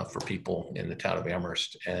is for people in the town of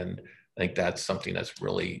Amherst. And I think that's something that's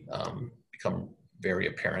really become very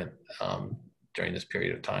apparent during this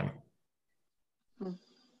period of time.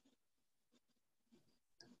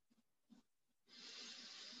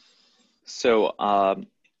 So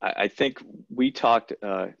I think we talked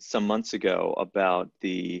some months ago about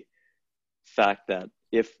the fact that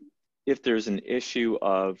if there's an issue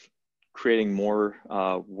of creating more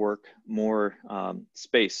work, more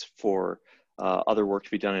space for other work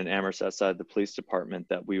to be done in Amherst outside the police department,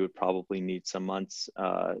 that we would probably need some months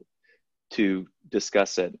to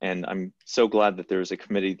discuss it. And I'm so glad that there's a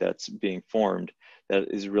committee that's being formed that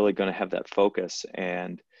is really going to have that focus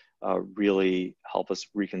and really help us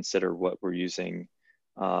reconsider what we're using,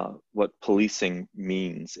 what policing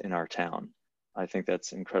means in our town. I think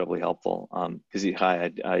that's incredibly helpful. Because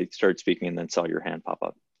I started speaking and then saw your hand pop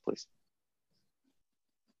up, please.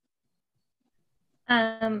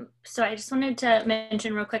 So I just wanted to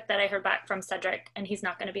mention real quick that I heard back from Cedric, and he's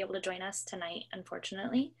not going to be able to join us tonight,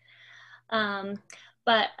 unfortunately.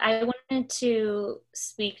 But I wanted to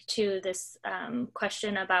speak to this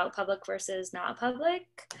question about public versus not public.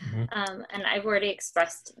 And I've already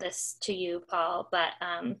expressed this to you, Paul, but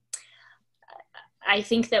I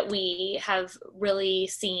think that we have really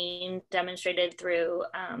seen demonstrated through,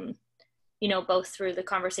 both through the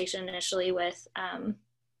conversation initially with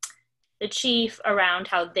the chief around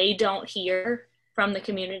how they don't hear from the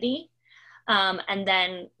community. And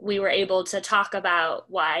then we were able to talk about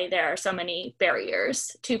why there are so many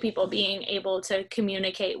barriers to people being able to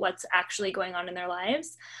communicate what's actually going on in their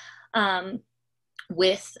lives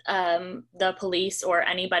with the police or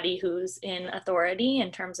anybody who's in authority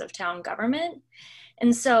in terms of town government.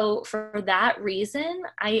 And so for that reason,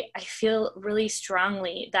 I feel really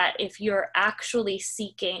strongly that if you're actually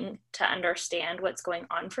seeking to understand what's going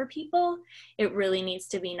on for people, it really needs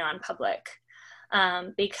to be non-public.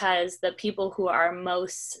 Because the people who are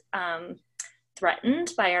most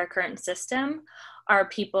threatened by our current system are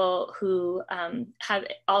people who have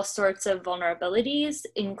all sorts of vulnerabilities,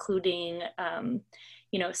 including,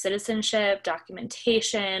 citizenship,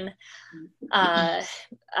 documentation,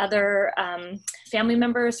 other family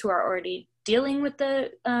members who are already dealing with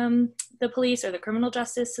the police or the criminal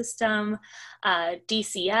justice system,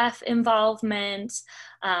 DCF involvement,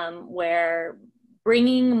 where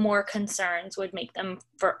bringing more concerns would make them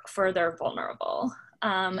further vulnerable.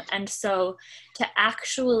 And so to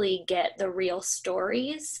actually get the real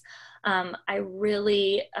stories, I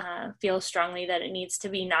really feel strongly that it needs to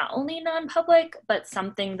be not only non-public, but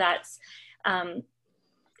something that's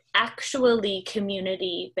actually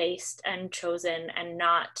community-based and chosen, and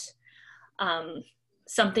not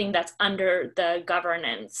something that's under the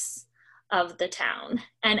governance of the town.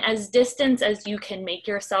 And as distant as you can make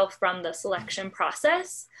yourself from the selection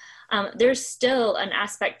process, there's still an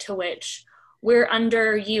aspect to which we're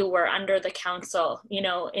under you, we're under the council,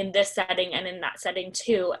 in this setting and in that setting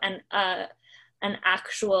too. And an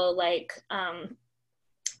actual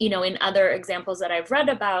in other examples that I've read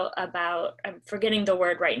about, I'm forgetting the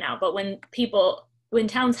word right now, but when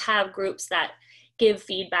towns have groups that give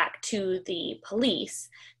feedback to the police,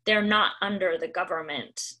 they're not under the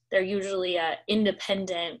government. They're usually a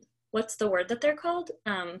independent, what's the word that they're called?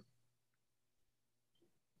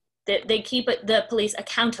 They keep the police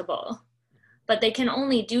accountable, but they can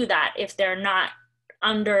only do that if they're not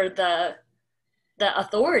under the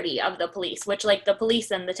authority of the police, which the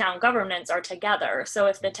police and the town governance are together. So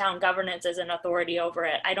if the town governance is an authority over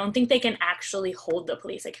it, I don't think they can actually hold the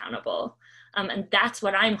police accountable. And that's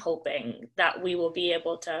what I'm hoping that we will be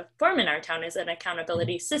able to form in our town, is an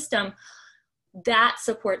accountability system that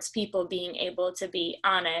supports people being able to be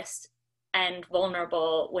honest and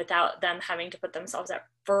vulnerable without them having to put themselves at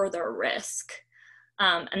further risk.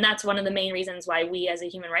 And that's one of the main reasons why we as a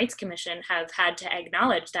Human Rights Commission have had to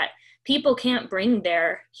acknowledge that people can't bring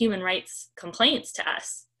their human rights complaints to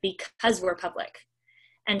us. because we're public.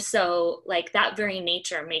 And so like that very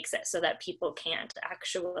nature makes it so that people can't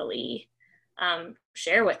actually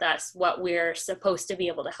share with us what we're supposed to be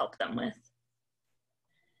able to help them with.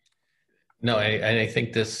 No, I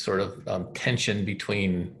think this sort of tension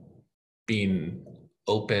between being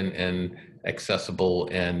open and accessible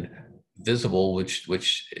and visible, which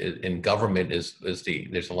in government is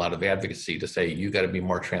there's a lot of advocacy to say you got to be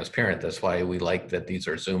more transparent. That's why we like that these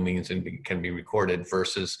are Zoom meetings and can be recorded,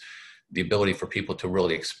 versus the ability for people to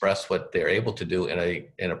really express what they're able to do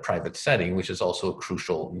in a private setting, which is also a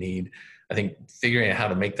crucial need. I think figuring out how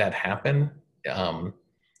to make that happen.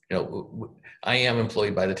 I am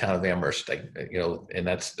employed by the town of Amherst, and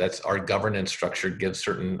that's our governance structure gives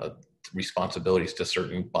certain responsibilities to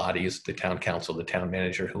certain bodies, the town council, the town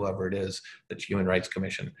manager, whoever it is, the Human Rights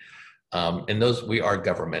Commission. And those, we are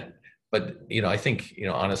government. But, I think,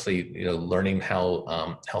 honestly, learning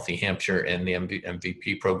how Healthy Hampshire and the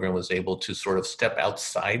MVP program was able to sort of step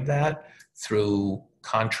outside that through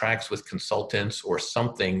contracts with consultants or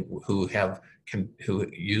something who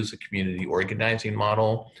use a community organizing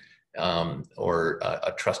model or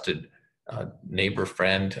a trusted neighbor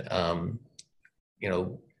friend.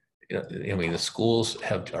 The schools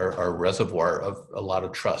are a reservoir of a lot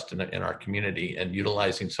of trust in our community, and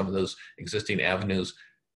utilizing some of those existing avenues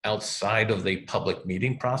outside of the public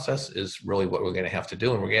meeting process is really what we're going to have to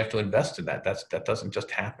do. And we're going to have to invest in that. That doesn't just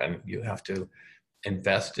happen. You have to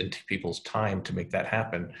invest into people's time to make that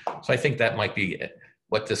happen. So I think that might be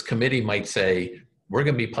what this committee might say. We're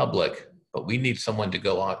going to be public, but we need someone to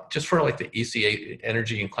go on, just for like the ECA,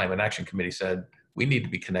 Energy and Climate Action Committee said, we need to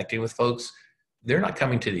be connecting with folks. They're not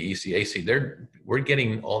coming to the ECAC. We're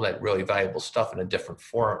getting all that really valuable stuff in a different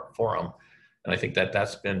forum. And I think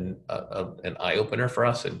that's been an eye opener for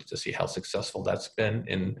us, and to see how successful that's been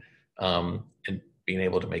in being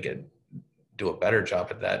able to do a better job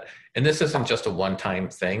at that. And this isn't just a one-time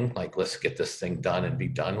thing, like let's get this thing done and be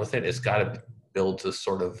done with it. It's got to build this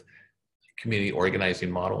sort of community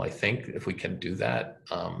organizing model. I think if we can do that,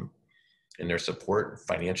 and their support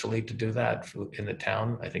financially to do that in the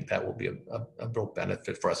town, I think that will be a real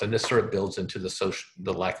benefit for us. And this sort of builds into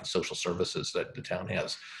the lack of social services that the town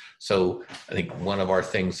has. So I think one of our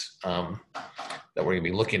things that we're going to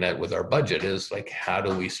be looking at with our budget is like, how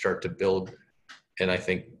do we start to build? And I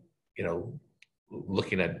think,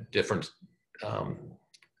 looking at different,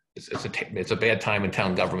 it's a bad time in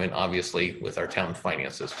town government, obviously, with our town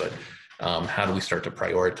finances, but how do we start to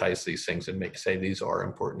prioritize these things and say these are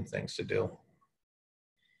important things to do?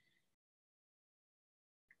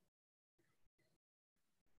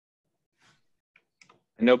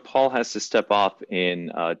 I know Paul has to step off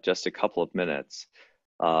in just a couple of minutes.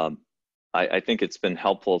 I think it's been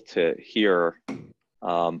helpful to hear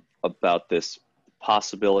about this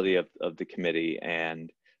possibility of the committee,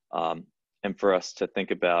 and for us to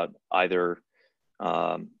think about either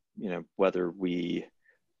whether we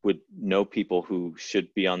would know people who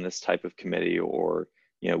should be on this type of committee, or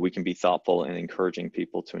we can be thoughtful in encouraging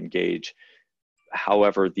people to engage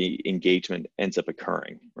however the engagement ends up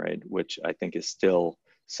occurring, right? Which I think is still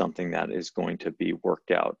something that is going to be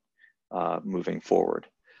worked out moving forward.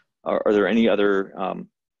 Are there any other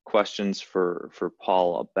questions for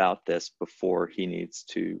Paul about this before he needs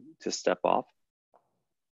to step off?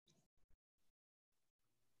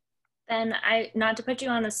 And not to put you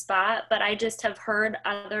on the spot, but I just have heard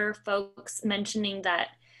other folks mentioning that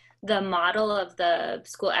the model of the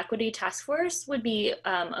school equity task force would be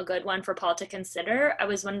a good one for Paul to consider. I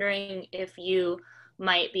was wondering if you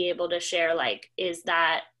might be able to share, like, is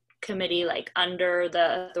that committee like under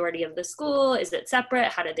the authority of the school? Is it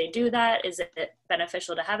separate? How did they do that? Is it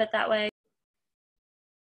beneficial to have it that way?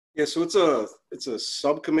 Yeah, so it's a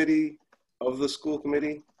subcommittee of the school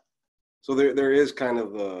committee. So there is kind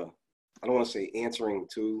of I don't want to say answering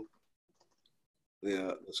to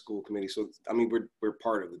the school committee. So I mean we're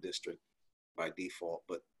part of the district by default,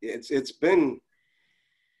 but it's been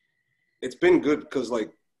good because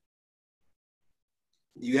like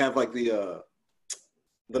you have like the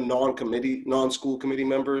non-school committee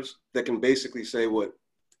members that can basically say what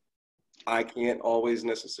I can't always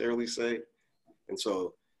necessarily say, and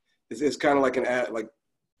so it's kind of like I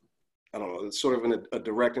don't know, it's sort of a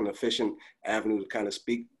direct and efficient avenue to kind of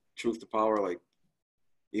speak truth to power, like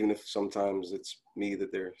even if sometimes it's me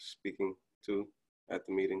that they're speaking to at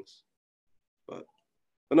the meetings. But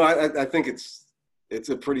no, I think it's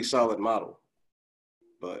a pretty solid model.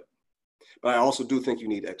 But I also do think you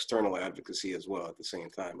need external advocacy as well at the same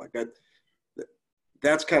time. Like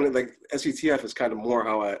that's kind of like SETF is kind of more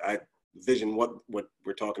how I vision what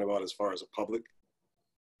we're talking about as far as a public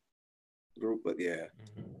group. But yeah.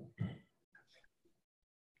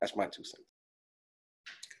 That's my 2 cents.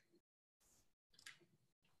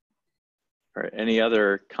 All right, any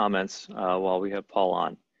other comments while we have Paul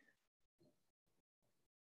on?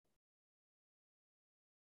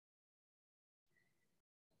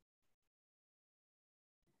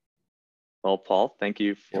 Well, Paul, thank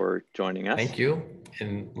you for joining us. Thank you.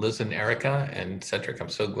 And Liz and Erica and Cedric, I'm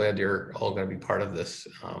so glad you're all going to be part of this.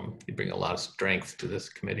 You bring a lot of strength to this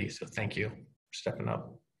committee, so thank you for stepping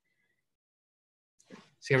up.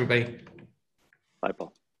 See everybody. Bye,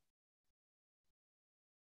 Paul.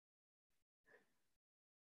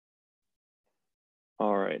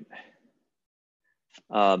 All right.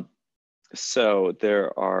 So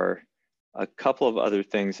there are a couple of other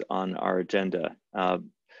things on our agenda.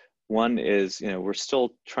 One is, we're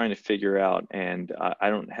still trying to figure out, and I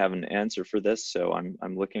don't have an answer for this, so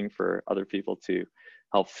I'm looking for other people to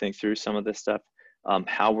help think through some of this stuff,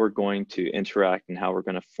 how we're going to interact and how we're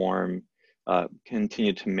going to form,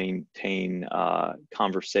 continue to maintain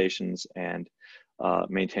conversations and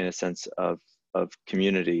maintain a sense of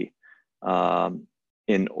community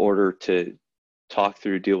in order to talk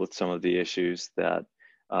through, deal with some of the issues that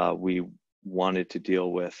we wanted to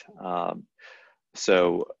deal with.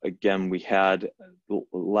 So again, we had, the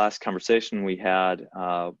last conversation we had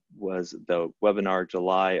was the webinar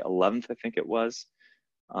July 11th, I think it was,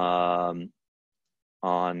 on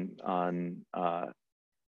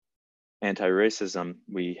anti-racism.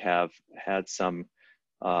 We have had some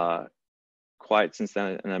quiet since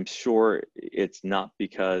then, and I'm sure it's not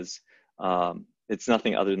because, it's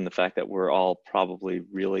nothing other than the fact that we're all probably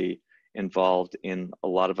really involved in a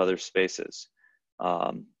lot of other spaces.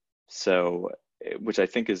 So, which I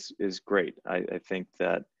think is great. I think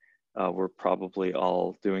that we're probably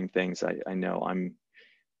all doing things. I know I'm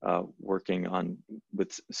working on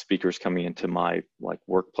with speakers coming into my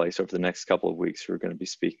workplace over the next couple of weeks who are going to be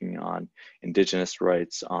speaking on Indigenous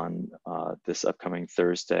rights on this upcoming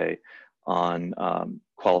Thursday, on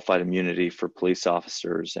qualified immunity for police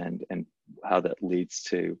officers and how that leads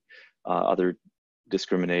to other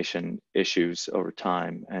discrimination issues over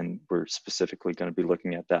time. And we're specifically going to be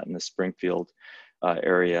looking at that in the Springfield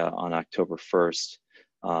area on October 1st.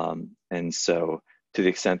 And so to the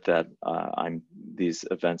extent that these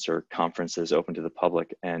events or conferences open to the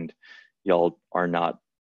public and y'all are not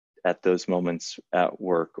at those moments at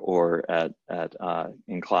work or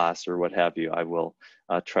in class or what have you, I will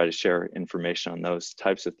try to share information on those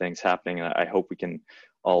types of things happening. And I hope we can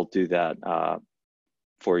all do that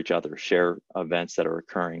for each other, share events that are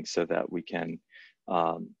occurring so that we can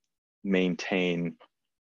maintain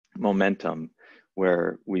momentum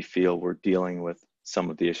where we feel we're dealing with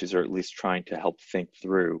some of the issues, or at least trying to help think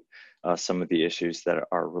through some of the issues that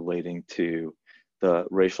are relating to the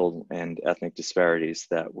racial and ethnic disparities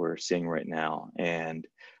that we're seeing right now. And,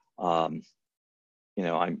 I'm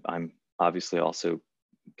obviously also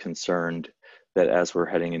concerned that as we're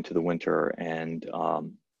heading into the winter and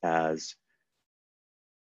as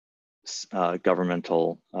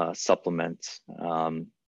governmental supplements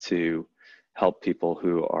to help people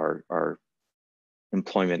who are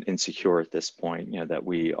employment insecure at this point, that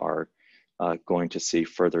we are going to see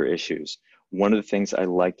further issues. One of the things I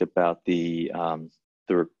liked about the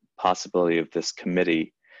possibility of this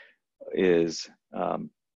committee is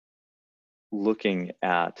looking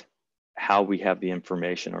at how we have the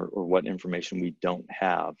information or what information we don't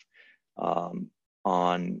have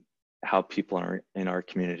on how people in our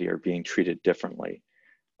community are being treated differently.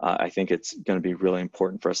 I think it's going to be really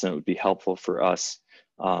important for us, and it would be helpful for us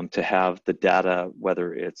to have the data,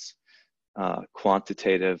 whether it's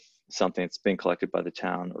quantitative, something that's been collected by the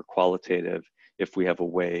town, or qualitative, if we have a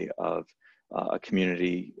way of a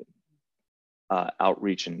community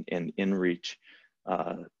outreach and in-reach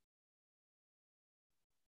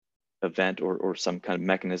event or some kind of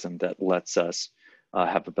mechanism that lets us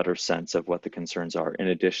have a better sense of what the concerns are, in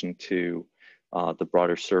addition to the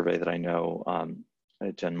broader survey that I know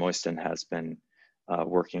Jen Moisten has been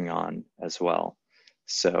working on as well.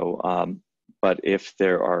 So, but if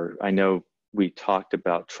there are, I know we talked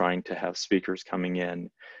about trying to have speakers coming in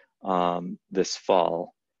this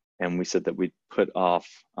fall, and we said that we'd put off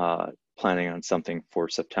planning on something for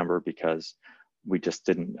September because we just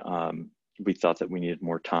didn't, we thought that we needed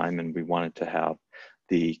more time and we wanted to have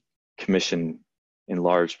the commission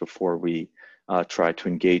enlarged before we try to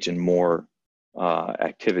engage in more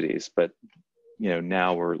activities. But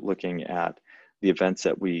now we're looking at the events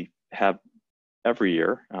that we have every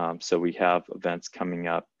year. So we have events coming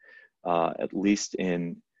up at least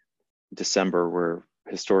in December, where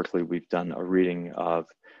historically we've done a reading of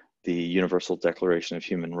the Universal Declaration of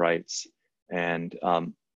Human Rights and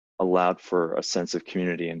allowed for a sense of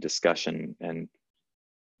community and discussion and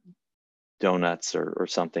donuts or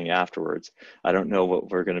something afterwards. I don't know what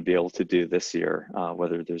we're going to be able to do this year,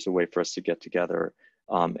 whether there's a way for us to get together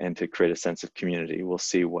and to create a sense of community. We'll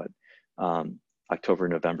see what October,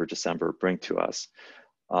 November, December bring to us.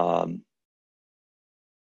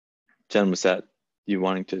 Jen, was that you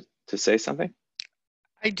wanting to say something?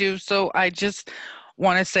 I do. So I just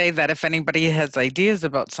want to say that if anybody has ideas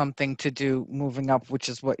about something to do moving up, which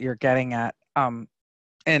is what you're getting at,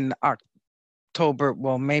 in October,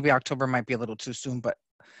 well, maybe October might be a little too soon, but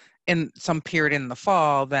in some period in the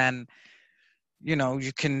fall, then, you know,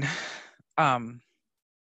 you can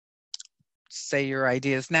say your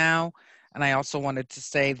ideas now. And I also wanted to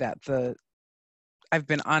say that I've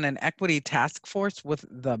been on an equity task force with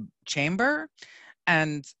the chamber,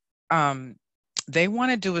 and they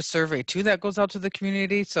want to do a survey too that goes out to the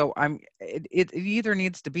community. So it either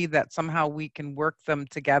needs to be that somehow we can work them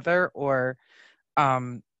together, or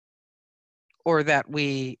that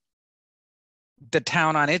the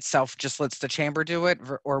town on itself just lets the chamber do it,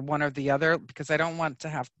 or one or the other, because I don't want to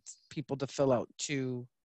have people to fill out 2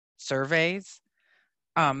 surveys.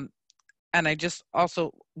 And I just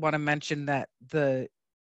also want to mention that the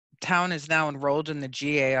town is now enrolled in the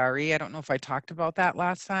GARE. I don't know if I talked about that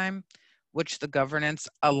last time, which the Governance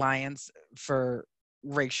Alliance for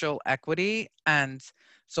Racial Equity. And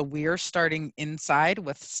so we are starting inside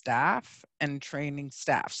with staff and training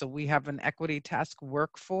staff. So we have an equity task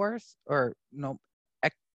workforce, or no,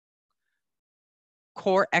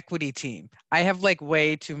 core equity team. I have like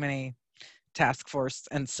way too many task force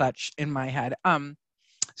and such in my head.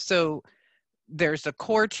 So there's a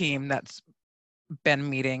core team that's been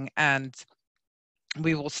meeting, and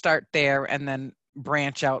we will start there and then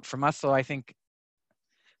branch out from us. So I think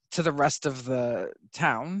to the rest of the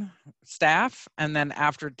town staff, and then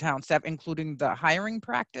after town staff, including the hiring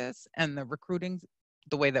practice and the recruiting,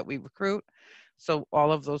 the way that we recruit. So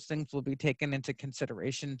all of those things will be taken into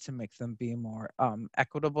consideration to make them be more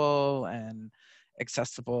equitable and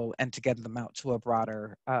accessible, and to get them out to a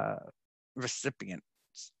broader recipient,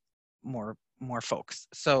 more folks.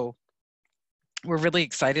 So we're really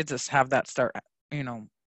excited to have that start, you know,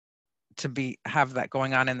 have that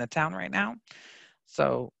going on in the town right now.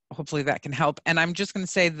 So hopefully that can help. And I'm just going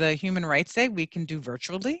to say the Human Rights Day we can do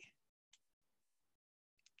virtually.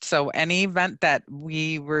 So any event that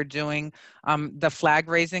we were doing, the flag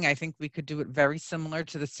raising, I think we could do it very similar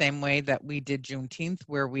to the same way that we did Juneteenth,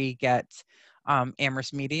 where we get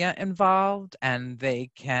Amherst Media involved, and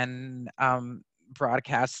they can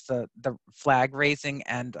broadcast the flag raising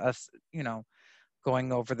and us, you know,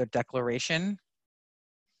 going over the declaration.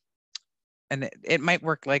 And it might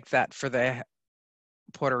work like that for the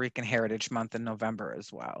Puerto Rican Heritage Month in November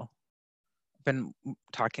as well. I've been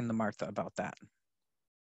talking to Martha about that.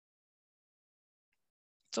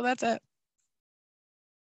 So that's it.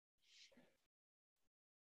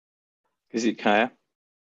 Is it Kaya?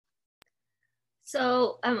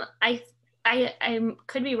 So I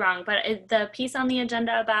could be wrong, but the piece on the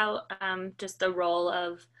agenda about just the role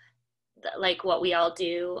of like what we all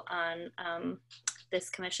do on this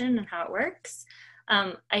commission and how it works,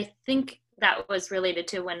 I think that was related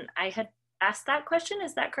to when I had asked that question.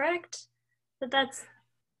 Is that correct? That's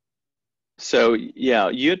So yeah,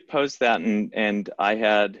 you had posed that, and I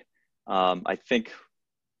had, I think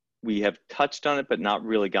we have touched on it, but not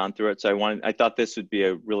really gone through it. So I thought this would be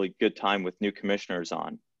a really good time with new commissioners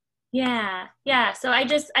on. Yeah. So I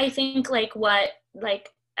think like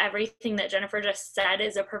everything that Jennifer just said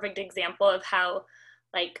is a perfect example of how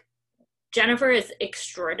like Jennifer is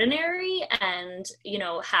extraordinary and, you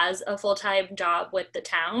know, has a full-time job with the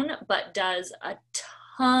town, but does a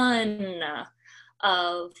ton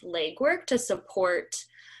of legwork to support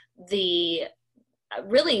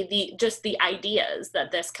just the ideas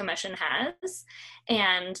that this commission has.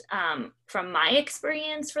 And from my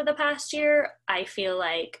experience for the past year, I feel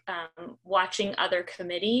like watching other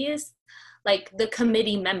committees, like the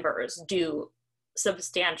committee members do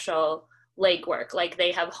substantial legwork. Like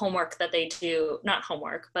they have homework that they do, not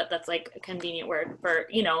homework, but that's like a convenient word for,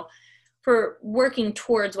 you know, for working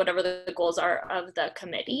towards whatever the goals are of the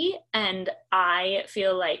committee. And I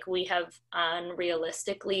feel like we have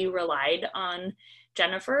unrealistically relied on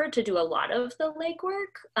Jennifer to do a lot of the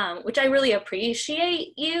legwork, which I really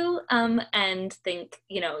appreciate you and think,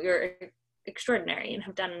 you know, you're extraordinary and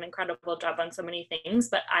have done an incredible job on so many things.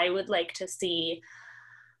 But I would like to see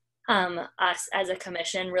us as a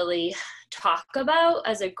commission really talk about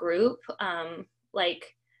as a group,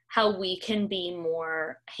 like how we can be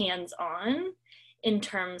more hands-on in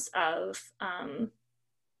terms of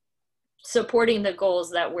supporting the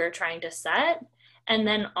goals that we're trying to set. And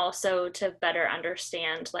then also to better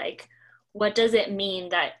understand like what does it mean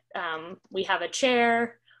that we have a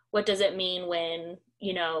chair? What does it mean when,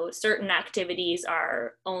 you know, certain activities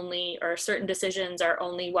are only, or certain decisions are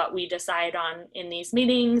only what we decide on in these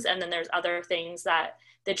meetings, and then there's other things that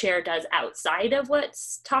the chair does outside of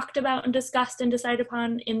what's talked about and discussed and decided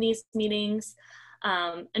upon in these meetings,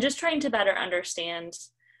 and just trying to better understand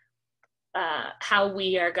how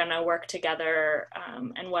we are going to work together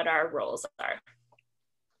and what our roles are.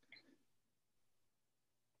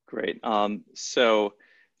 Great. So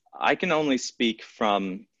I can only speak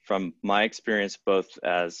from my experience, both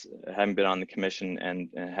as having been on the commission and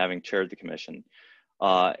having chaired the commission.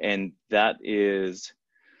 And that is,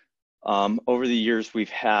 over the years, we've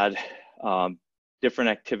had different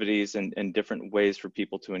activities and different ways for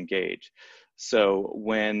people to engage. So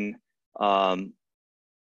when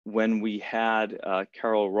we had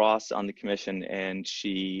Carol Ross on the commission, and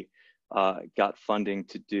she got funding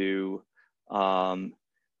to do, I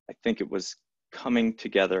think it was Coming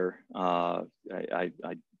Together. I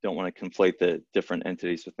don't want to conflate the different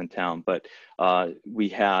entities within town, but we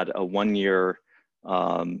had a 1-year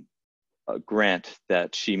grant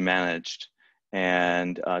that she managed,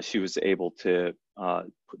 and she was able to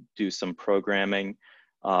do some programming.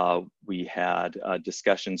 We had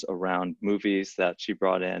discussions around movies that she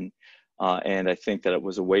brought in, and I think that it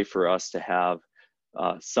was a way for us to have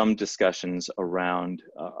some discussions around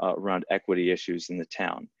equity issues in the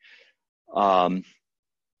town.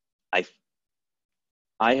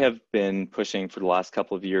 I have been pushing for the last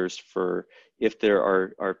couple of years for, if there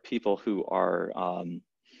are people who are,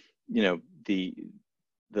 you know, the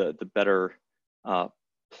better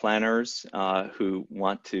planners who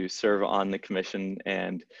want to serve on the commission,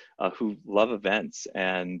 and who love events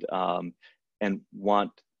and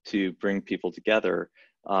want to bring people together.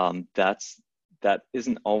 That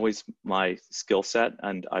isn't always my skill set,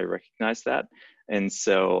 and I recognize that. And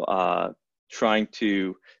so trying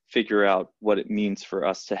to figure out what it means for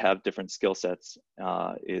us to have different skill sets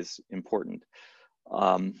is important.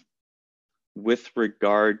 With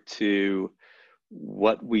regard to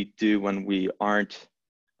what we do when we aren't,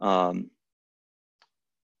 what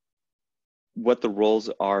the roles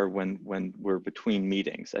are when we're between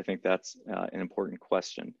meetings, I think that's an important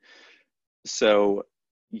question. So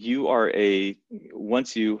you are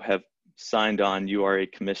once you have signed on, you are a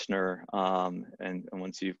commissioner, and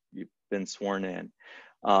once you've been sworn in.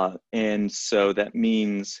 And so that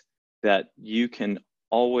means that you can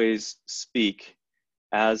always speak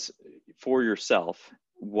as for yourself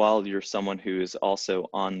while you're someone who is also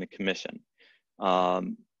on the commission.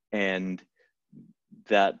 And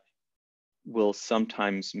that will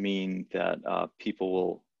sometimes mean that people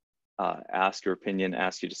will ask your opinion,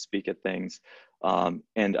 ask you to speak at things.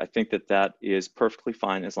 And I think that is perfectly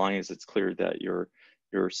fine, as long as it's clear that you're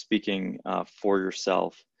speaking for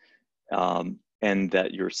yourself, and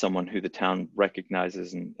that you're someone who the town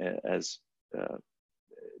recognizes as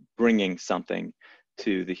bringing something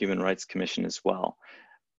to the Human Rights Commission as well.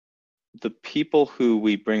 The people who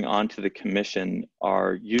we bring onto the commission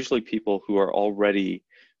are usually people who are already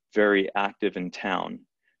very active in town.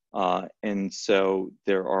 And so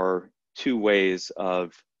there are two ways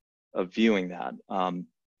of viewing that.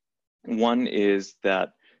 One is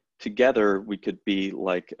that together we could be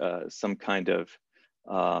like some kind of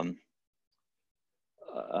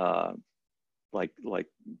like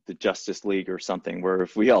the Justice League or something, where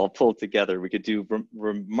if we all pulled together, we could do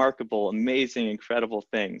remarkable, amazing, incredible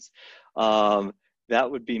things. That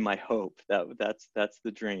would be my hope. That's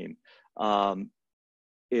the dream.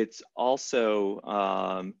 It's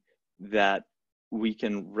also that we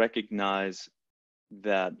can recognize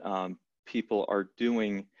that people are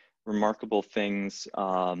doing remarkable things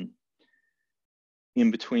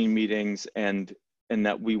in between meetings, and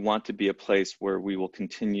that we want to be a place where we will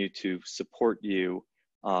continue to support you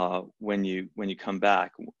when you come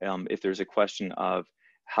back. If there's a question of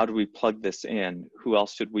how do we plug this in, who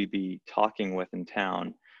else should we be talking with in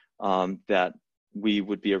town, that we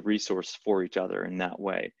would be a resource for each other in that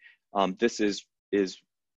way. This is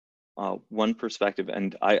one perspective,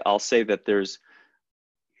 and I'll say that there's,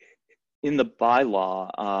 in the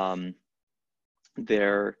bylaw,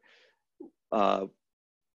 there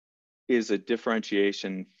is a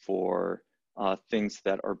differentiation for things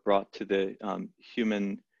that are brought to the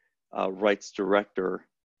Human Rights Director,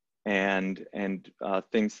 and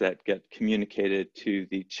things that get communicated to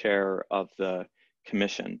the chair of the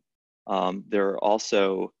commission. There are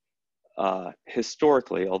also,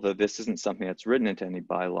 historically, although this isn't something that's written into any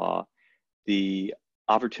bylaw, the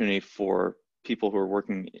opportunity for people who are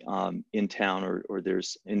working in town, or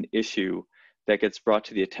there's an issue that gets brought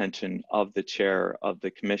to the attention of the chair of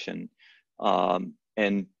the commission.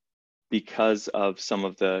 And because of some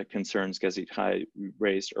of the concerns Gezit Chaya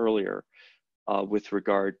raised earlier with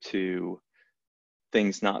regard to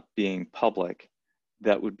things not being public,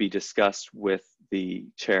 that would be discussed with the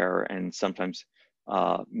chair and sometimes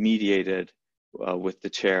mediated with the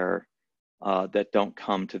chair that don't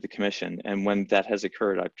come to the commission. And when that has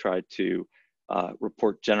occurred, I've tried to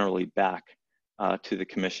report generally back to the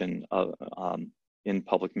commission in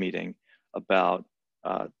public meeting about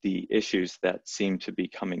the issues that seem to be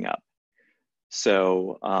coming up.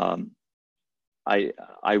 So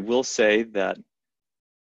I will say that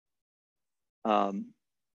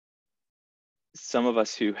some of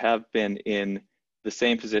us who have been in the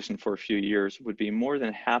same position for a few years would be more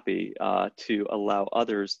than happy to allow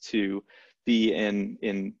others to be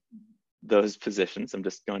in those positions. I'm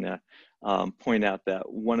just going to point out that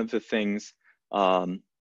one of the things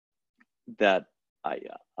that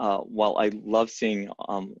while I love seeing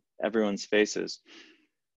everyone's faces,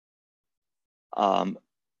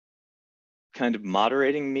 kind of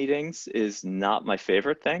moderating meetings is not my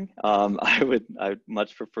favorite thing. I'd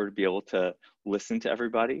much prefer to be able to listen to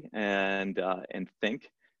everybody and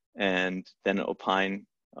think, and then opine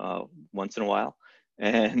once in a while.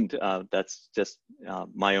 And that's just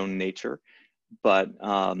my own nature. But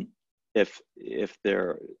if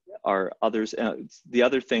there are others, the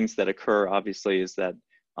other things that occur obviously is that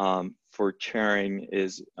for chairing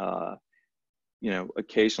is,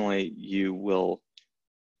 occasionally you will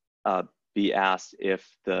be asked if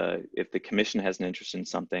the commission has an interest in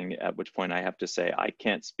something, at which point I have to say, I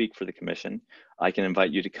can't speak for the commission. I can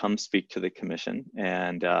invite you to come speak to the commission,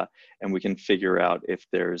 and we can figure out if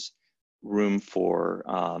there's room for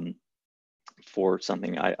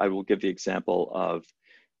something. I will give the example of,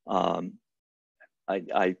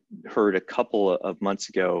 I heard a couple of months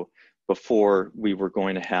ago, before we were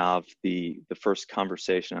going to have the first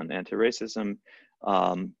conversation on anti-racism,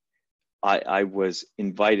 I was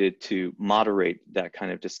invited to moderate that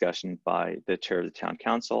kind of discussion by the chair of the town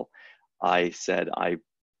council. I said, I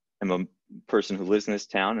am a person who lives in this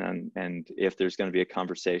town, and if there's going to be a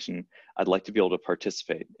conversation, I'd like to be able to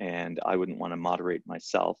participate, and I wouldn't want to moderate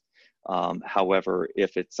myself. However,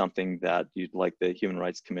 if it's something that you'd like the Human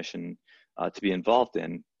Rights Commission to be involved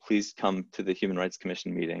in, please come to the Human Rights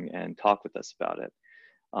Commission meeting and talk with us about it.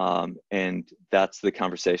 And that's the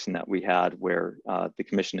conversation that we had, where the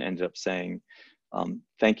commission ended up saying,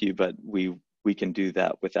 thank you, but we can do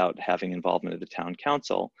that without having involvement of the town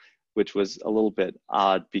council, which was a little bit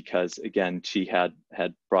odd because, again, she had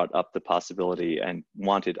brought up the possibility and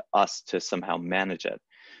wanted us to somehow manage it,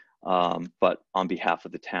 but on behalf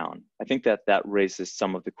of the town. I think that raises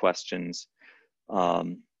some of the questions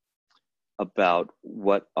about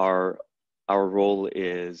what our role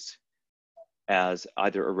is as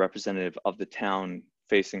either a representative of the town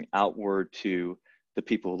facing outward to the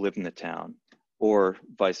people who live in the town, or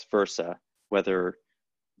vice versa, whether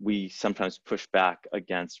we sometimes push back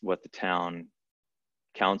against what the town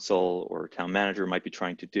council or town manager might be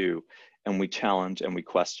trying to do, and we challenge and we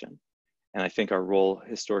question. And I think our role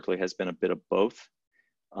historically has been a bit of both.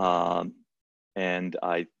 And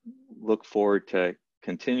I look forward to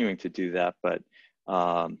continuing to do that, but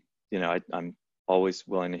I'm always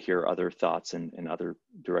willing to hear other thoughts and other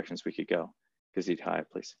directions we could go. Gezit Chaya,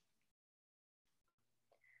 please.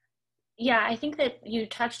 Yeah, I think that you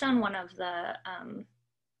touched on one of the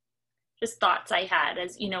just thoughts I had.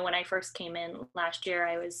 As you know, when I first came in last year,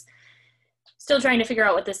 I was still trying to figure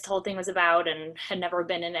out what this whole thing was about, and had never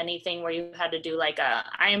been in anything where you had to do like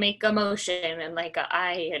I make a motion and like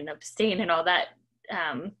I and abstain and all that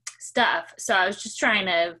stuff. So I was just trying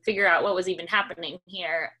to figure out what was even happening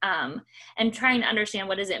here, and trying to understand,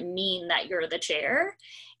 what does it mean that you're the chair?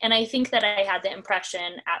 And I think that I had the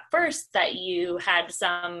impression at first that you had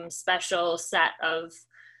some special set of,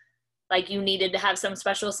 like, you needed to have some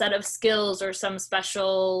special set of skills or some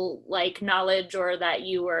special like knowledge, or that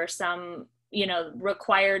you were some,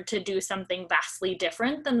 required to do something vastly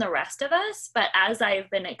different than the rest of us. But as I've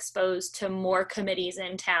been exposed to more committees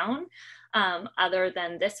in town, other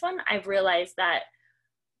than this one, I've realized that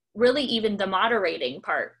really even the moderating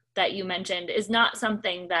part that you mentioned is not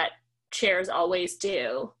something that chairs always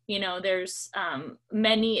do. There's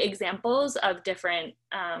many examples of different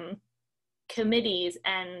committees,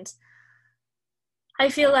 and I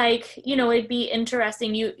feel like, it'd be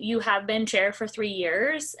interesting. You have been chair for 3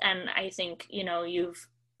 years, and I think,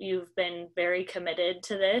 you've been very committed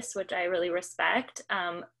to this, which I really respect.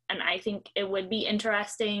 And I think it would be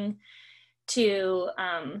interesting to,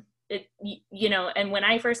 and when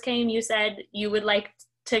I first came, you said you would like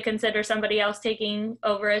to consider somebody else taking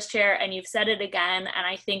over as chair, and you've said it again, and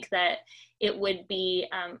I think that it would be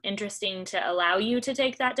interesting to allow you to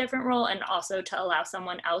take that different role, and also to allow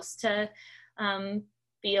someone else to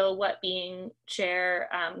feel what being chair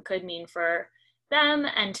could mean for them,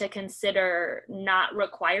 and to consider not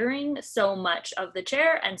requiring so much of the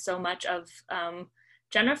chair and so much of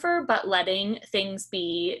Jennifer, but letting things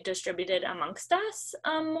be distributed amongst us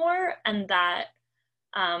more. And that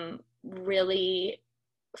really,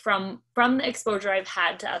 from the exposure I've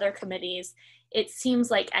had to other committees, it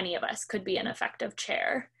seems like any of us could be an effective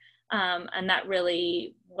chair. And that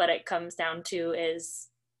really what it comes down to is,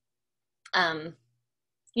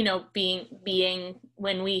 you know, being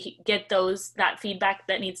when we get that feedback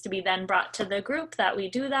that needs to be then brought to the group, that we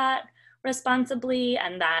do that responsibly,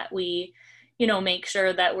 and that we, you know, make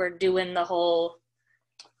sure that we're doing the whole,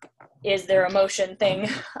 is there a motion thing?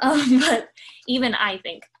 But even I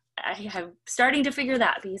think I have starting to figure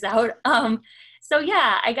that piece out. So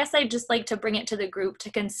yeah, I guess I'd just like to bring it to the group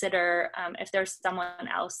to consider if there's someone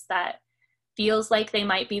else that feels like they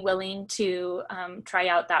might be willing to try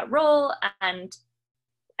out that role, and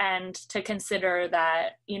to consider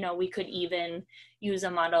that, you know, we could even use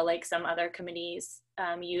a model like some other committees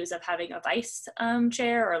use, of having a vice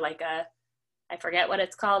chair, or like I forget what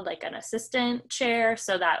it's called, like an assistant chair,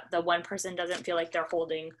 so that the one person doesn't feel like they're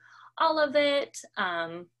holding all of it.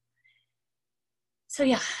 So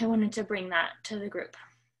yeah, I wanted to bring that to the group.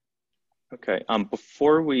 Okay,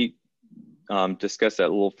 before we discuss that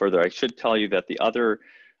a little further, I should tell you that the other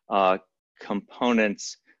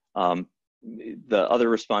components, the other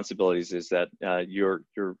responsibilities is that you're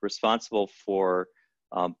responsible for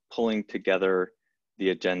pulling together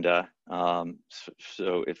the agenda.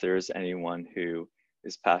 So if there is anyone who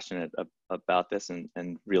is passionate about this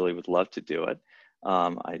and really would love to do it,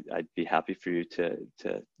 I'd be happy for you to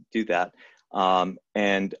do that.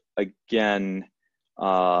 And again,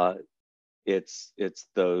 it's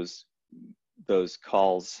those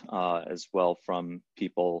calls as well from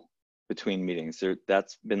people between meetings.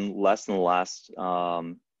 That's been less in the last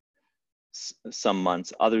some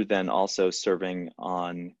months, other than also serving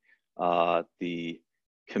on the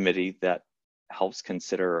committee that helps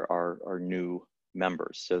consider our new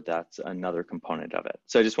members. So that's another component of it.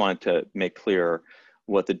 So I just wanted to make clear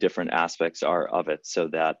what the different aspects are of it, so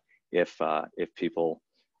that if people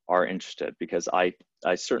are interested, because I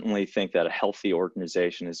certainly think that a healthy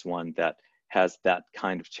organization is one that has that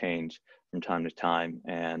kind of change from time to time,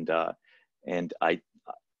 and I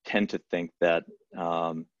tend to think that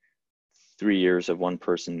 3 years of one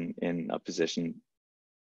person in a position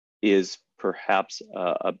is perhaps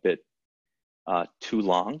a bit too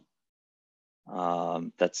long.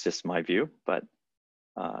 That's just my view, but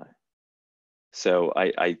so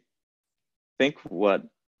I think what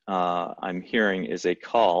I'm hearing is a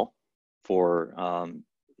call for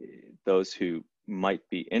those who might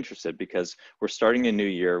be interested, because we're starting a new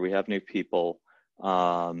year, we have new people,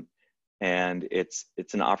 and it's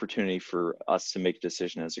an opportunity for us to make a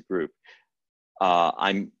decision as a group.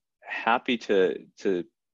 I'm happy to,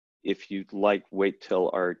 if you'd like, wait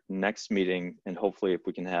till our next meeting, and hopefully if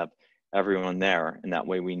we can have everyone there, and that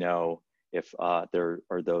way we know if there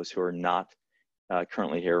are those who are not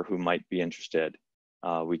currently here who might be interested.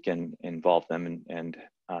 We can involve them and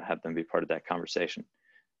have them be part of that conversation.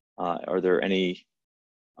 Are there any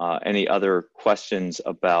other questions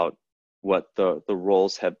about what the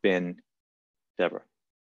roles have been, Deborah?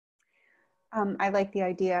 I like the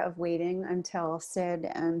idea of waiting until Sid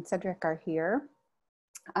and Cedric are here.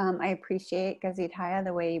 I appreciate, Gazit Haya,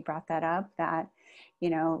 the way you brought that up, that, you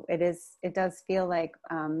know, it does feel like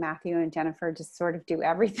Matthew and Jennifer just sort of do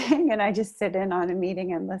everything, and I just sit in on a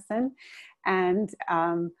meeting and listen. And,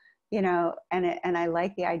 you know, and I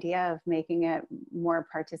like the idea of making it more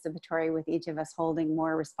participatory, with each of us holding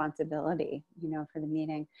more responsibility, you know, for the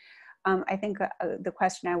meeting. I think the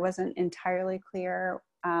question, I wasn't entirely clear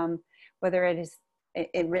whether it is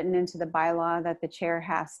written into the bylaw that the chair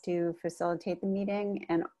has to facilitate the meeting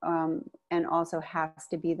and also has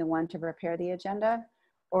to be the one to prepare the agenda,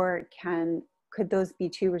 or could those be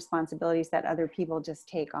two responsibilities that other people just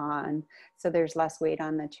take on, so there's less weight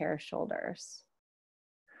on the chair's shoulders?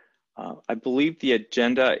 I believe the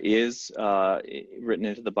agenda is written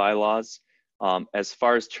into the bylaws. As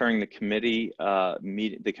far as chairing the committee,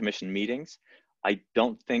 the commission meetings, I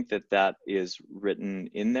don't think that is written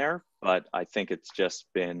in there, but I think it's just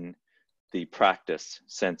been the practice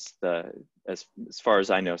since as far as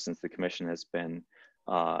I know, since the commission has been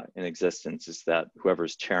in existence, is that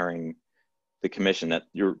whoever's chairing the commission, that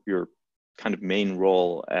your kind of main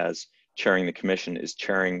role as chairing the commission is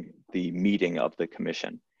chairing the meeting of the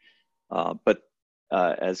commission. But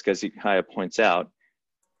as Hezekiah points out,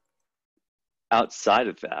 outside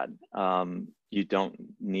of that, you don't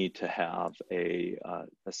need to have a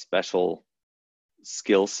special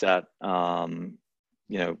skill set.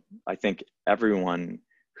 You know, I think everyone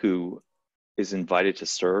who is invited to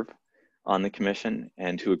serve on the commission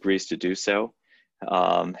and who agrees to do so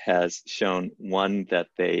has shown, one, that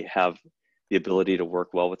they have the ability to work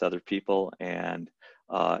well with other people, and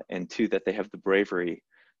two, that they have the bravery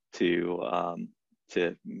to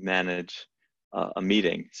manage a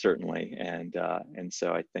meeting, certainly. And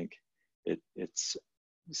so I think it's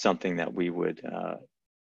something that we would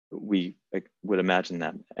imagine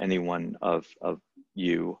that anyone of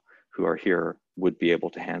you who are here would be able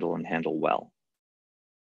to handle and handle well.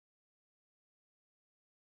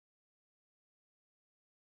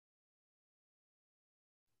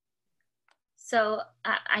 So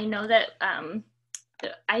I know that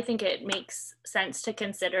I think it makes sense to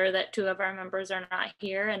consider that 2 of our members are not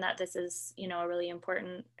here, and that this is, you know, a really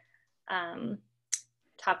important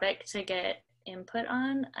topic to get input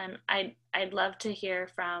on. And I'd love to hear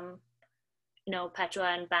from, you know,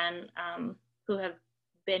 Petua and Ben, who have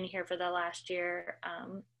been here for the last year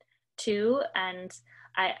too. And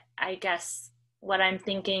I guess what I'm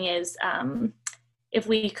thinking is, if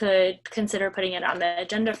we could consider putting it on the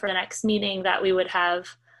agenda for the next meeting, that we would have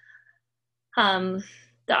the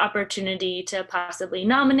opportunity to possibly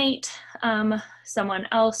nominate someone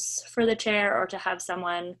else for the chair, or to have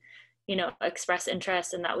someone, you know, express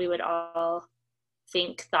interest, and that we would all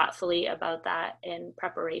think thoughtfully about that in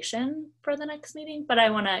preparation for the next meeting. But I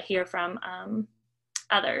want to hear from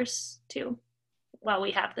others too, while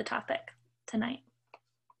we have the topic tonight.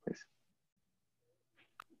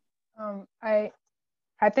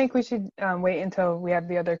 I think we should wait until we have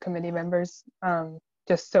the other committee members,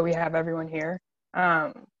 just so we have everyone here.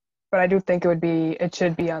 But I do think it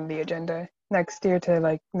should be on the agenda next year to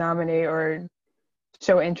like nominate or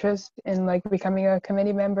show interest in like becoming a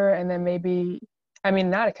committee member, and then maybe, I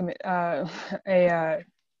mean, not a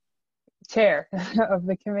chair of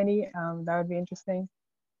the committee. That would be interesting.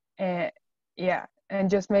 And yeah, and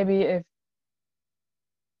just maybe if,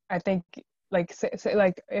 I think like say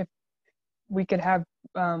like if we could have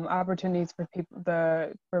opportunities for people,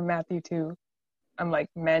 for Matthew to like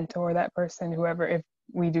mentor that person, whoever, if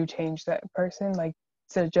we do change that person, like,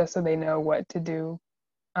 so just so they know what to do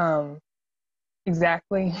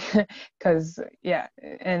exactly. Because yeah,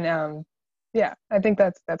 and yeah, I think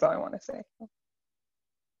that's all I want to say.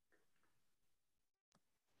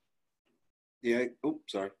 Yeah. Oh,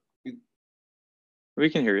 sorry. We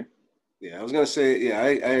can hear you. Yeah, I was gonna say, yeah,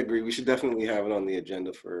 I agree. We should definitely have it on the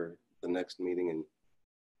agenda for the next meeting, and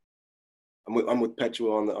I'm with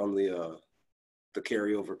Petua on the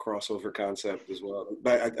carryover crossover concept as well.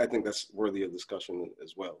 But I think that's worthy of discussion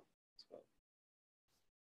as well. So.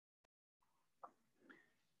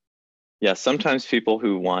 Yeah, sometimes people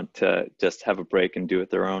who want to just have a break and do it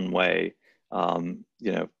their own way, you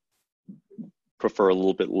know, prefer a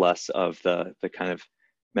little bit less of the kind of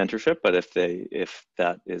mentorship. But if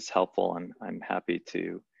that is helpful, I'm happy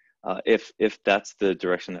to. If that's the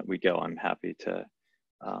direction that we go, I'm happy to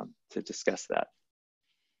discuss that.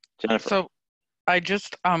 Jennifer. So I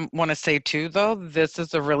just want to say too, though, this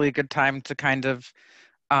is a really good time to kind of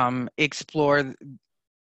explore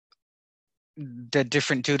the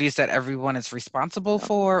different duties that everyone is responsible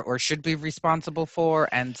for or should be responsible for.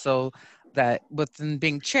 And so that within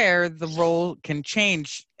being chair, the role can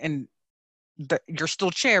change, and you're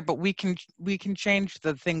still chair, but we can change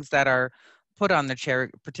the things that are put on the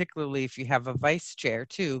chair, particularly if you have a vice chair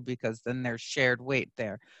too, because then there's shared weight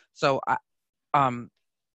there. So I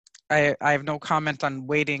have no comment on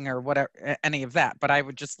waiting or whatever, any of that, but I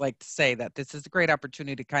would just like to say that this is a great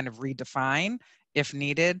opportunity to kind of redefine, if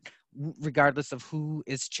needed, regardless of who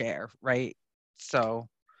is chair, right? So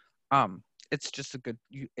it's just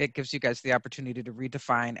it gives you guys the opportunity to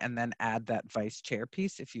redefine and then add that vice chair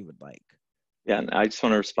piece if you would like. Yeah, and I just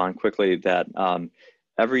want to respond quickly that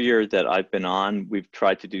every year that I've been on, we've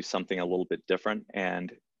tried to do something a little bit different.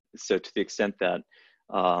 And so to the extent that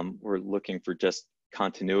we're looking for just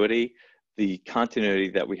continuity, the continuity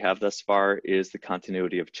that we have thus far is the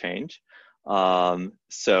continuity of change.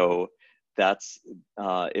 So that's,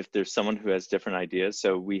 if there's someone who has different ideas,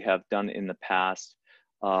 so we have done in the past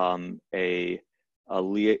a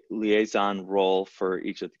liaison role for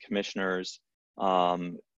each of the commissioners,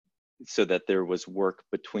 so that there was work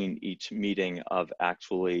between each meeting of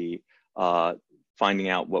actually finding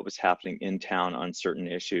out what was happening in town on certain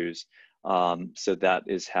issues. So that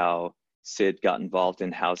is how Sid got involved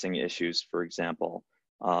in housing issues, for example.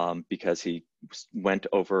 because he went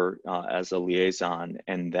over as a liaison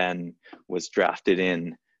and then was drafted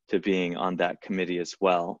in to being on that committee as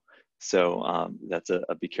well. So that's a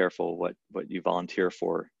be careful what you volunteer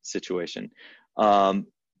for situation. And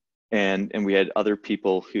we had other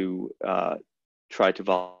people who tried to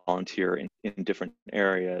volunteer in different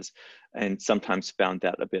areas and sometimes found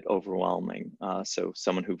that a bit overwhelming. So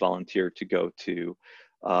someone who volunteered to go to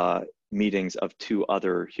meetings of 2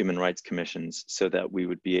 other human rights commissions so that we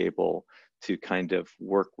would be able to kind of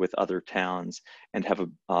work with other towns and have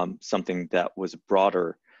something that was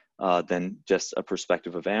broader than just a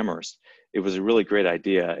perspective of Amherst. It was a really great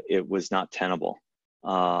idea. It was not tenable.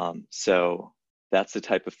 So that's the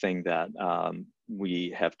type of thing that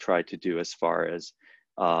we have tried to do as far as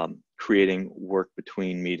creating work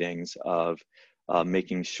between meetings of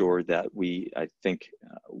making sure that I think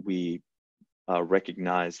we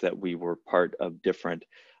recognize that we were part of different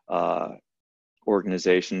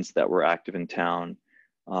organizations that were active in town,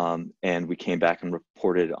 and we came back and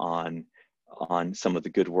reported on some of the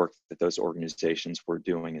good work that those organizations were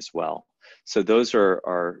doing as well. So those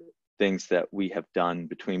are things that we have done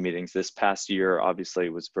between meetings. This past year obviously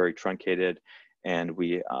was very truncated, and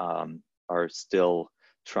we are still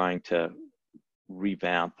trying to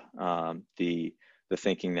revamp the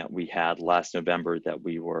thinking that we had last November that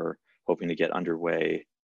we were hoping to get underway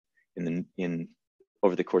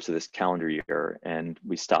over the course of this calendar year, and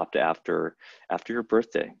we stopped after your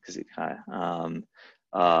birthday, Kazikai.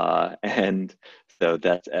 And so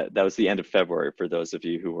that was the end of February for those of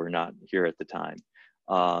you who were not here at the time.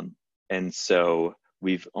 And so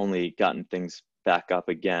we've only gotten things back up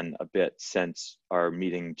again a bit since our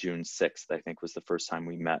meeting June 6th, I think was the first time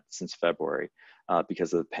we met since February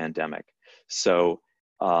because of the pandemic. So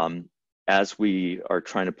as we are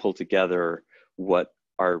trying to pull together what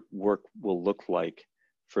our work will look like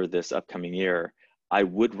for this upcoming year, I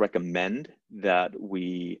would recommend that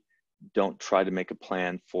we don't try to make a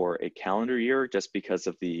plan for a calendar year just because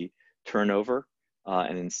of the turnover,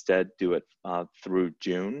 and instead do it through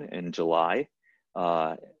June and July,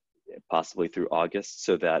 possibly through August,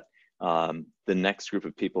 so that the next group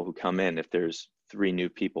of people who come in, if there's 3 new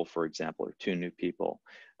people, for example, or 2 new people,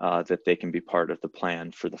 that they can be part of the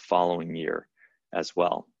plan for the following year as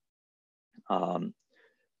well.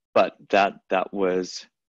 But that was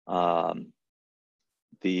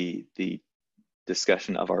the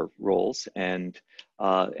discussion of our roles and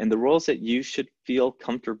the roles that you should feel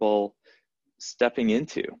comfortable stepping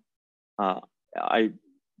into. I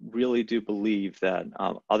really do believe that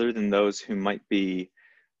other than those who might be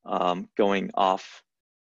going off,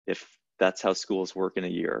 if that's how schools work in a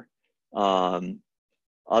year,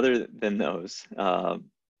 other than those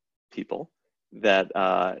people,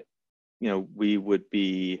 that we would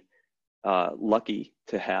be lucky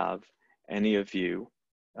to have any of you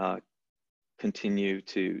continue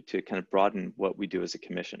to kind of broaden what we do as a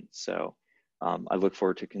commission. So I look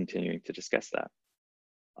forward to continuing to discuss that.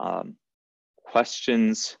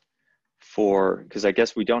 Questions because I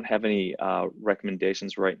guess we don't have any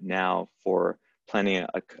recommendations right now for planning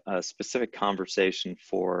a specific conversation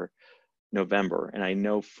for November. And I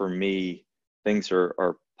know for me, things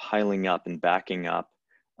are piling up and backing up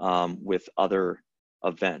with other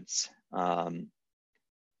events.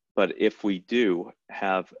 But if we do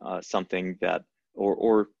have something that,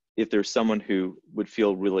 or if there's someone who would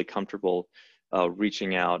feel really comfortable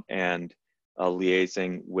reaching out and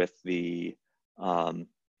liaising with the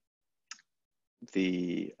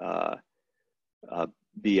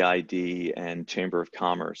BID and Chamber of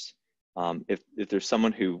Commerce, if there's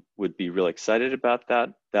someone who would be really excited about that,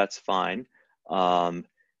 that's fine.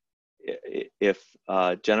 If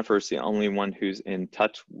Jennifer's the only one who's in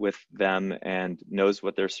touch with them and knows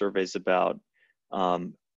what their survey's about,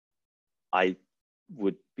 I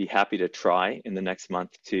would be happy to try in the next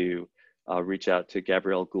month to reach out to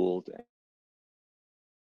Gabrielle Gould.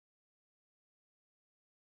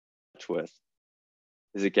 With,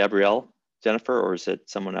 is it Gabrielle, Jennifer, or is it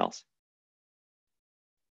someone else?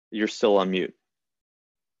 You're still on mute.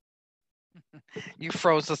 You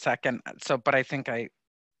froze a second, but I think it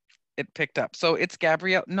picked up. So it's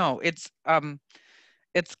Gabrielle. No, it's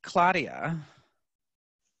Claudia.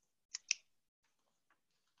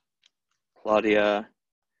 Claudia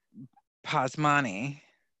Pasmani.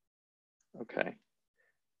 Okay.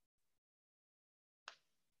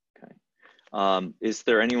 Is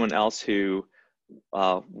there anyone else who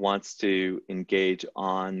wants to engage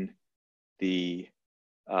on the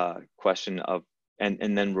question of,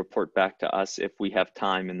 and then report back to us if we have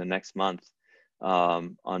time in the next month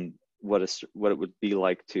on what it would be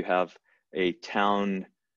like to have a town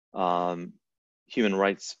human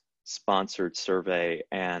rights sponsored survey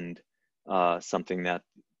and something that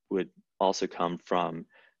would also come from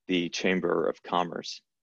the Chamber of Commerce.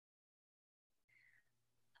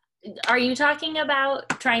 Are you talking about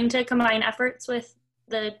trying to combine efforts with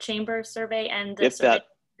the Chamber survey and the survey that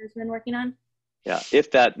has been working on? Yeah,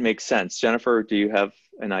 if that makes sense. Jennifer, do you have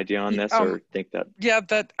an idea on this or think that? Yeah,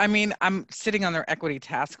 I mean, I'm sitting on their equity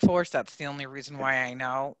task force. That's the only reason why I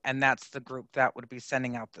know. And that's the group that would be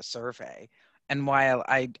sending out the survey. And while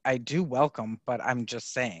I do welcome, but I'm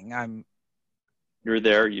just saying, You're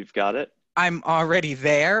there, you've got it. I'm already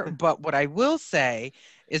there. But what I will say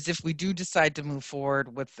is if we do decide to move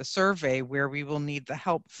forward with the survey, where we will need the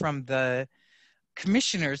help from the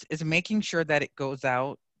commissioners is making sure that it goes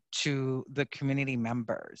out to the community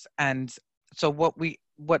members. And so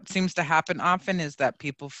what seems to happen often is that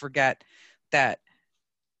people forget that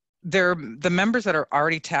the members that are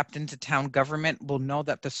already tapped into town government will know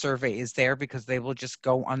that the survey is there because they will just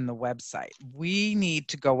go on the website. We need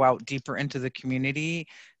to go out deeper into the community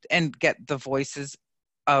and get the voices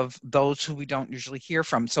of those who we don't usually hear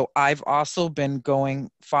from. So I've also been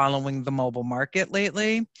following the mobile market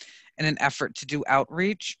lately in an effort to do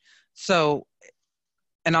outreach. So,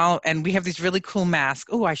 and we have these really cool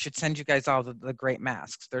masks. Oh, I should send you guys all the great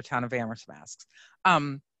masks. They're Town of Amherst masks.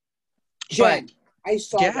 Jen, I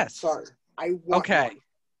saw yes. that. Sorry. I want one.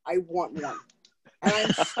 I want one. And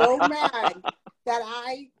I'm so mad that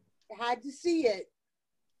I had to see it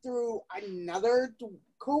through another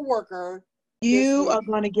coworker. You are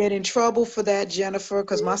going to get in trouble for that, Jennifer,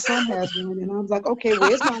 because my son has one. And I was like, okay,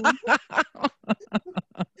 where's mine?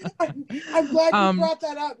 I'm glad you brought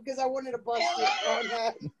that up because I wanted to bust it on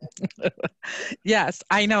that. Yes,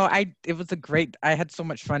 I know. I had so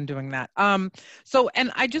much fun doing that. So,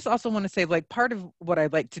 and I just also want to say, like, part of what I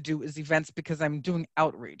like to do is events because I'm doing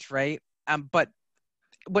outreach, right? But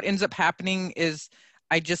what ends up happening is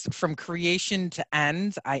from creation to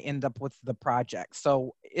end, I end up with the project.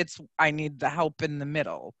 So I need the help in the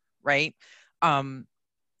middle, right?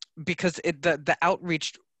 Because the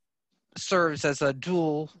outreach serves as a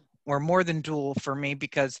dual or more than dual for me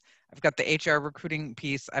because I've got the HR recruiting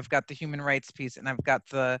piece, I've got the human rights piece, and I've got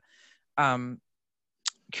the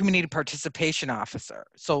community participation officer.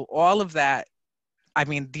 So all of that, I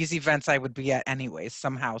mean, these events I would be at anyways,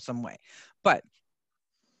 somehow, some way. But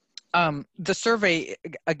the survey,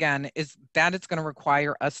 again, it's going to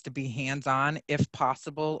require us to be hands-on if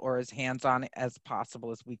possible, or as hands-on as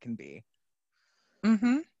possible as we can be.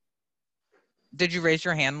 Mm-hmm. Did you raise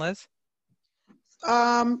your hand, Liz?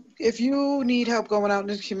 If you need help going out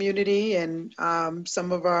in the community and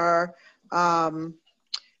some of our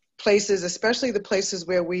places, especially the places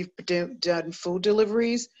where we've done food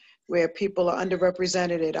deliveries, where people are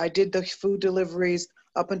underrepresented. I did the food deliveries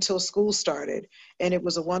up until school started, and it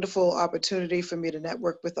was a wonderful opportunity for me to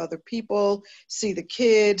network with other people, see the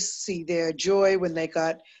kids, see their joy when they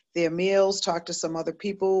got their meals, talk to some other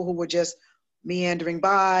people who were just meandering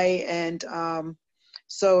by. And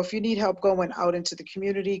so if you need help going out into the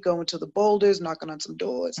community, going to the boulders, knocking on some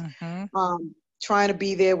doors, trying to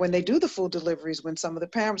be there when they do the food deliveries, when some of the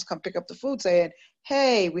parents come pick up the food saying,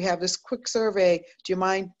 hey, we have this quick survey. Do you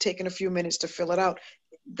mind taking a few minutes to fill it out?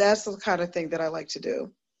 That's the kind of thing that I like to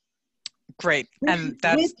do. Great. And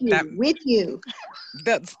that's with you.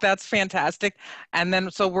 That's fantastic. And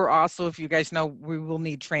then, so we're also, if you guys know, we will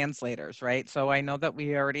need translators, right? So I know that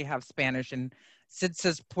we already have Spanish and Sid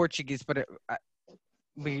says Portuguese, but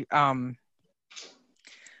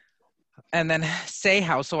and then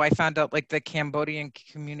Sayhow. So I found out like the Cambodian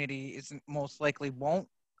community isn't most likely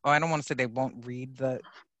I don't want to say they won't read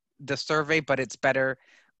the survey, but it's better.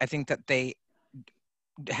 I think that they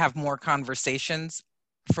have more conversations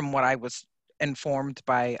from what I was informed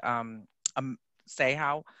by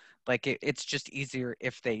Sayhow. Like it's just easier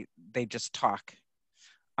if they just talk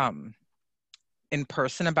in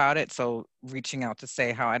person about it. So reaching out to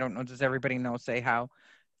Sayhow, I don't know, does everybody know Sayhow?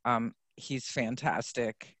 He's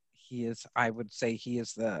fantastic. I would say he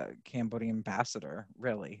is the Cambodian ambassador,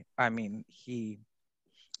 really. I mean, he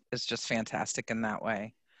is just fantastic in that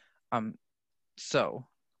way. So.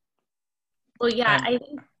 Well, yeah, I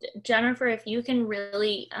think, Jennifer, if you can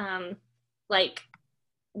really, like,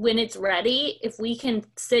 when it's ready, if we can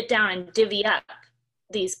sit down and divvy up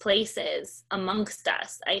these places amongst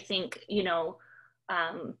us, I think,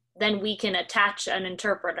 then we can attach an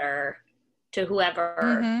interpreter to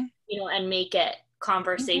whoever, and make it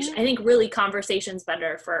conversation. I think really conversation's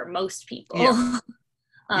better for most people.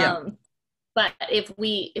 Yeah. But if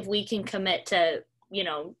we can commit to,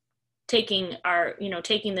 taking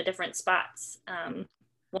the different spots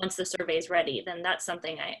once the survey is ready, then that's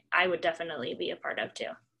something I would definitely be a part of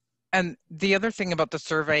too. And the other thing about the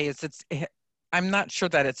survey is I'm not sure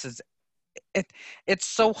that it's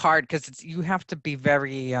so hard because you have to be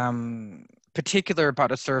very particular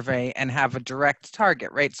about a survey and have a direct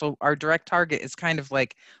target, right? So our direct target is kind of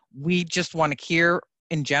like, we just want to hear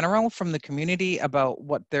in general from the community about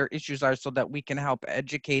what their issues are so that we can help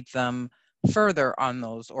educate them further on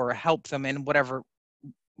those or help them in whatever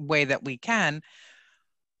way that we can.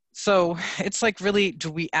 So it's like, really,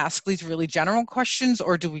 do we ask these really general questions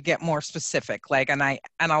or do we get more specific? Like, and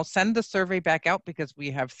I'll send the survey back out because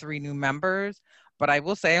we have 3 new members, but I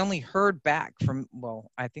will say I only heard back from,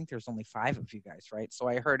 well, I think there's only 5 of you guys, right? So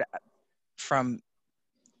I heard from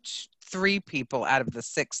 3 people out of the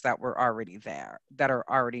 6 that were already there, that are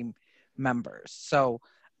already members. So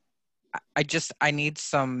I need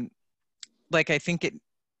some, like, I think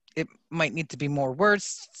it might need to be more word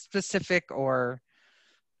specific, or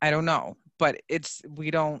I don't know, but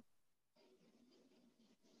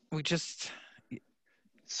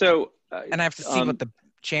So, and I have to see what the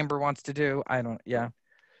chamber wants to do.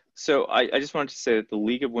 So I just wanted to say that the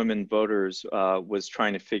League of Women Voters was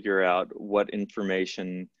trying to figure out what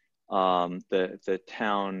information the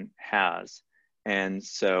town has. And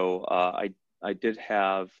so I did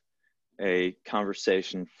have a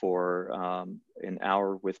conversation for an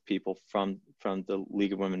hour with people from the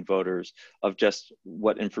League of Women Voters of just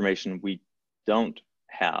what information we don't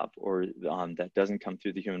have, or that doesn't come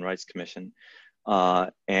through the Human Rights Commission.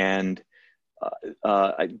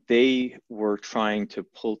 They were trying to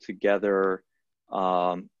pull together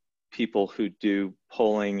people who do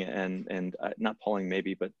polling and not polling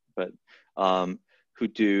maybe, but who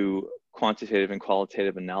do quantitative and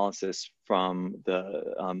qualitative analysis from the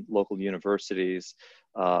local universities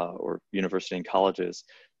or university and colleges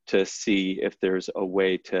to see if there's a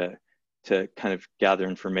way to kind of gather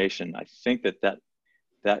information. I think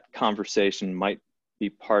that conversation might be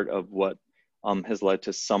part of what has led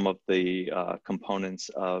to some of the components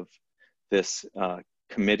of this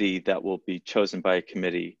committee that will be chosen by a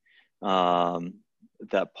committee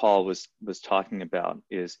that Paul was talking about,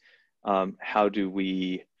 is how do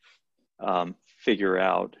we figure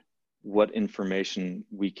out what information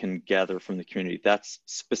we can gather from the community that's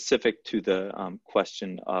specific to the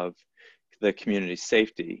question of the community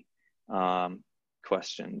safety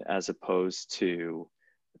question, as opposed to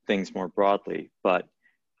things more broadly. But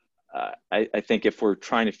I think if we're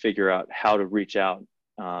trying to figure out how to reach out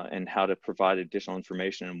and how to provide additional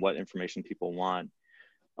information and what information people want,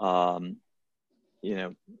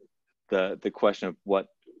 the question of what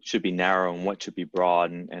should be narrow and what should be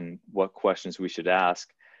broad, and what questions we should ask,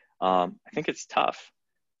 I think it's tough.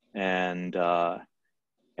 And I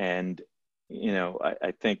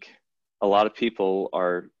think a lot of people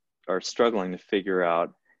are struggling to figure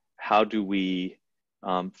out, how do we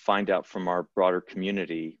find out from our broader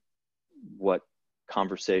community what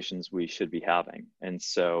conversations we should be having. And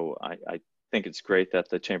so I think it's great that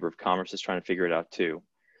the Chamber of Commerce is trying to figure it out too.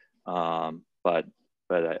 But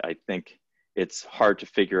I think it's hard to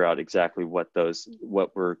figure out exactly what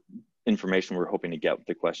information we're hoping to get with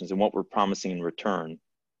the questions and what we're promising in return.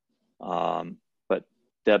 But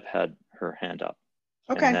Deb had her hand up.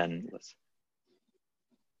 Okay. And then let's.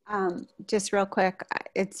 Just real quick,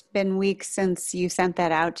 it's been weeks since you sent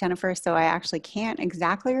that out, Jennifer, so I actually can't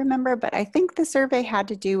exactly remember, but I think the survey had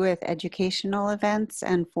to do with educational events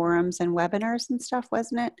and forums and webinars and stuff,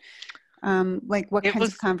 wasn't it? Like, what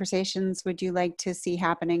kinds of conversations would you like to see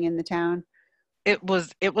happening in the town? It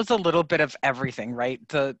was a little bit of everything, right?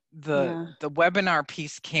 The webinar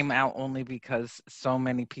piece came out only because so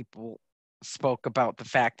many people spoke about the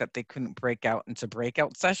fact that they couldn't break out into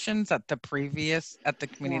breakout sessions at the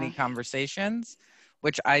community conversations,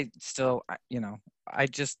 which I still, I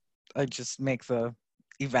just make the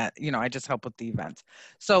event, I just help with the events.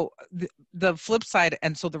 So the flip side,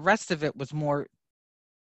 and so the rest of it was more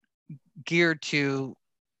geared to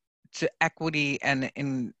equity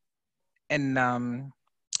and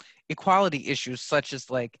equality issues, such as,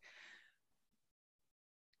 like,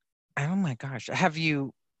 oh my gosh, have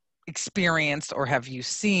you experienced or have you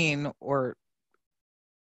seen or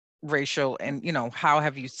racial, and how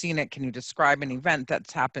have you seen it? Can you describe an event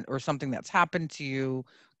that's happened or something that's happened to you?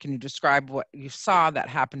 Can you describe what you saw that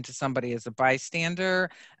happened to somebody as a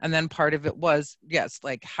bystander? And then part of it was, yes,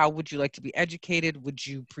 like, how would you like to be educated? Would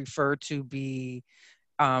you prefer to be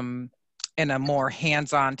in a more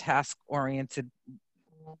hands-on, task-oriented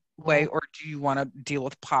way, or do you want to deal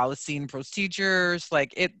with policy and procedures?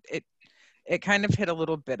 Like, it kind of hit a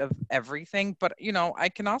little bit of everything. But I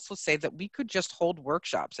can also say that we could just hold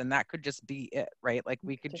workshops and that could just be it, right? Like,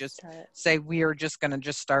 we could just say we are just going to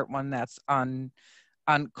just start one that's on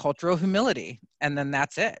cultural humility, and then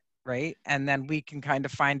that's it. right? And then we can kind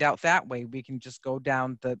of find out that way. We can just go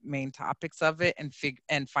down the main topics of it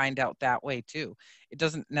and find out that way too. It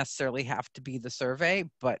doesn't necessarily have to be the survey,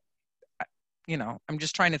 but you know, I'm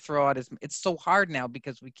just trying to throw out it's so hard now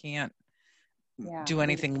because we can't do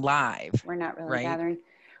anything live. We're not really right? gathering.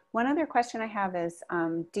 One other question I have is,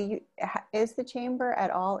 is the chamber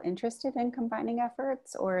at all interested in combining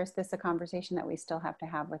efforts, or is this a conversation that we still have to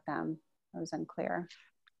have with them? I was unclear.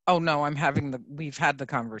 Oh no, we've had the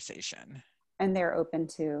conversation. And they're open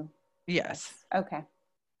to? Yes. Okay.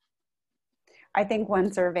 I think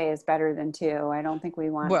one survey is better than two. I don't think we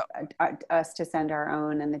want us to send our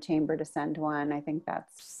own and the chamber to send one. I think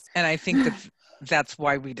that's... And I think that's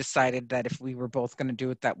why we decided that if we were both going to do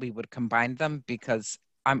it, that we would combine them, because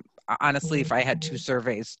I'm honestly, if I had two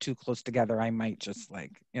surveys too close together, I might just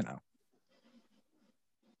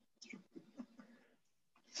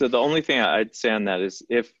So the only thing I'd say on that is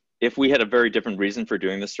if we had a very different reason for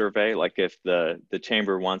doing the survey, like if the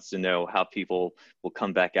chamber wants to know how people will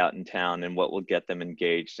come back out in town and what will get them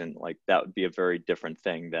engaged, and like that would be a very different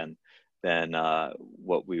thing than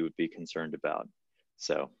what we would be concerned about.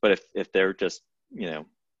 So, but if they're just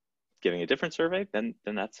giving a different survey, then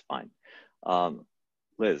that's fine.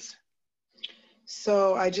 Liz.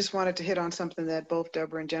 So I just wanted to hit on something that both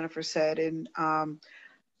Deborah and Jennifer said, and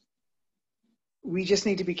we just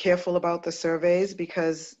need to be careful about the surveys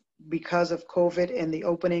because of COVID and the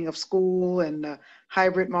opening of school and the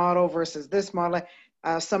hybrid model versus this model.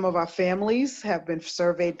 Some of our families have been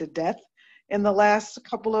surveyed to death in the last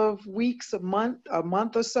couple of weeks, a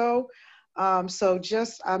month or so. So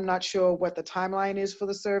just, I'm not sure what the timeline is for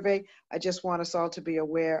the survey. I just want us all to be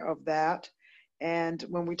aware of that. And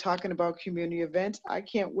when we're talking about community events, I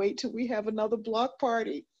can't wait till we have another block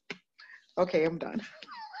party. Okay, I'm done.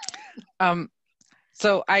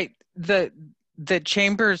 So the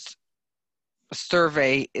chamber's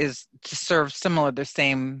survey is to serve similar, the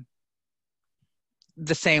same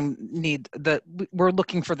need, we're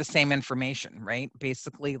looking for the same information, right?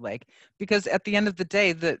 Basically, because at the end of the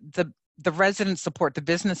day, the residents support the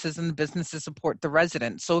businesses and the businesses support the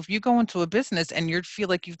residents. So if you go into a business and you feel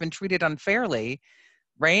like you've been treated unfairly,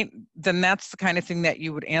 right, then that's the kind of thing that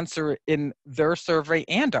you would answer in their survey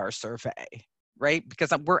and our survey, right?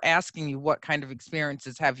 Because we're asking you what kind of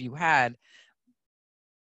experiences have you had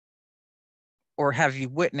or have you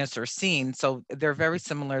witnessed or seen? So they're very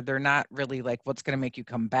similar. They're not really like what's going to make you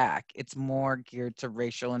come back. It's more geared to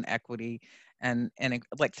racial and equity and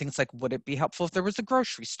like things like, would it be helpful if there was a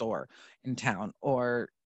grocery store in town, or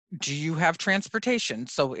do you have transportation?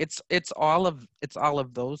 So it's all of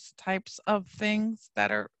those types of things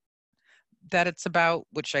that it's about,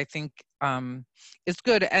 which I think is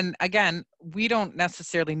good. And again, we don't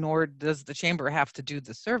necessarily, nor does the chamber have to do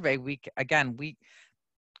the survey. We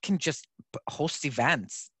can just host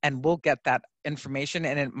events and we'll get that information,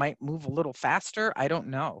 and it might move a little faster. I don't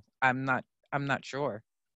know. I'm not sure.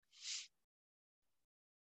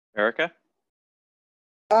 Erica?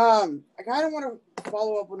 I kind of want to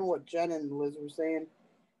follow up on what Jen and Liz were saying.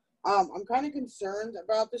 I'm kind of concerned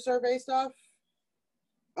about the survey stuff.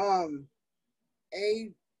 For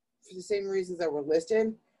the same reasons that were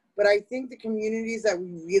listed, but I think the communities that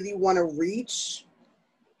we really want to reach,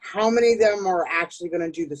 how many of them are actually going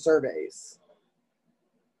to do the surveys?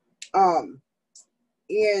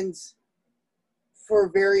 And for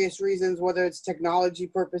various reasons, whether it's technology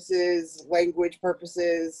purposes, language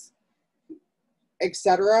purposes,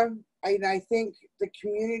 etc. I think the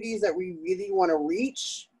communities that we really want to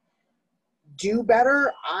reach do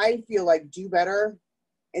better. I feel like do better,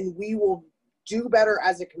 and we will do better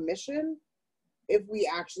as a commission if we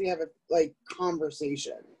actually have a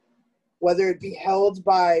conversation, whether it be held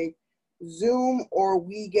by Zoom or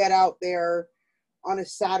we get out there on a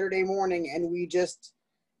Saturday morning and we just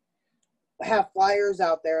have flyers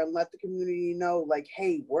out there and let the community know, like,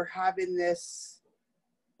 hey, we're having this,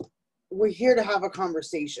 we're here to have a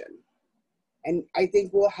conversation. And I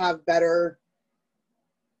think we'll have a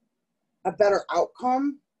better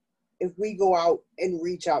outcome if we go out and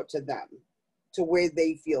reach out to them to where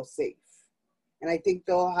they feel safe. And I think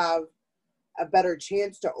they'll have a better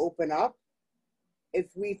chance to open up if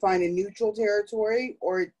we find a neutral territory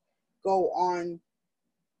or go on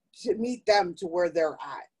to meet them to where they're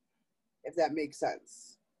at, if that makes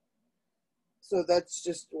sense. So that's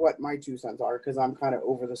just what my 2 cents are, because I'm kind of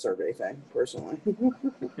over the survey thing, personally. Can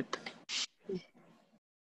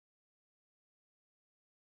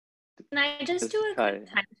I just do a quick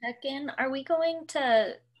time check-in? Are we going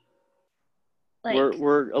to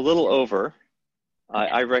We're a little over. Okay.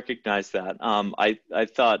 I recognize that. I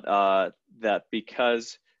thought that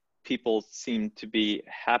because people seem to be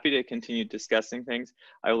happy to continue discussing things.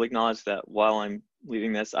 I will acknowledge that while I'm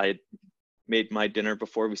leading this, I had made my dinner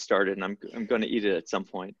before we started, and I'm going to eat it at some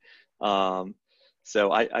point.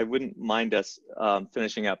 So I wouldn't mind us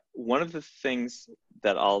finishing up. One of the things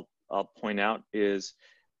that I'll point out is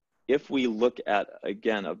if we look at,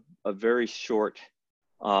 again, a very short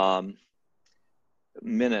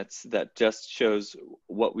minutes that just shows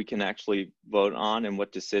what we can actually vote on and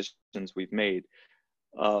what decisions we've made,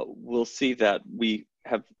 we'll see that we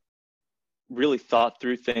have really thought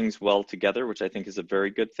through things well together, which I think is a very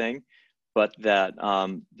good thing, but that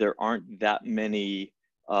there aren't that many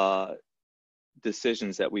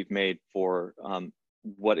decisions that we've made for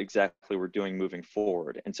what exactly we're doing moving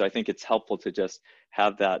forward. And so I think it's helpful to just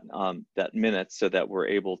have that that minute so that we're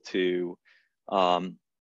able to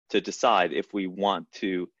decide if we want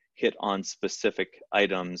to hit on specific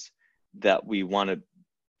items that we want to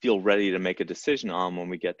feel ready to make a decision on when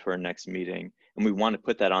we get to our next meeting, and we want to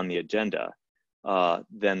put that on the agenda.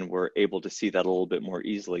 Then we're able to see that a little bit more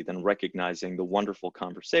easily than recognizing the wonderful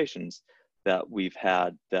conversations that we've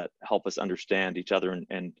had that help us understand each other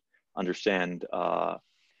and understand,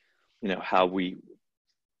 you know, how we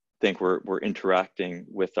think we're interacting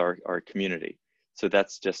with our community. So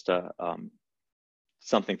that's just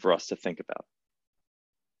something for us to think about.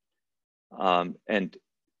 And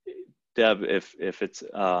Deb, if it's,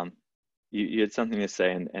 you had something to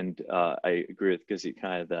say, and I agree with Gizzy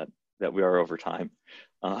kind of that we are over time,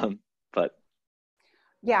 but.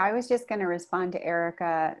 Yeah, I was just going to respond to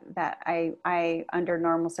Erica that I under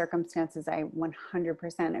normal circumstances, I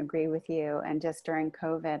 100% agree with you. And just during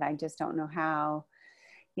COVID, I just don't know how,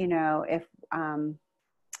 you know, if,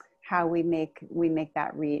 how we make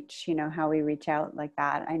that reach, you know, how we reach out like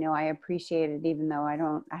that. I know I appreciate it, even though I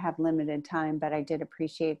have limited time, but I did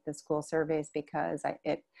appreciate the school surveys because I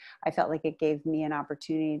felt like it gave me an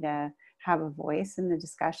opportunity to have a voice in the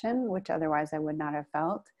discussion, which otherwise I would not have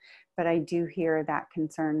felt. But I do hear that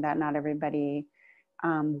concern that not everybody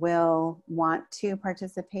will want to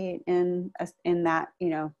participate in that, you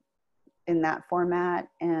know, in that format.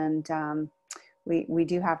 And we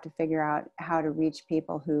do have to figure out how to reach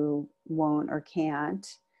people who won't or can't.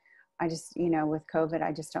 I just, you know, with COVID,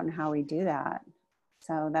 I just don't know how we do that.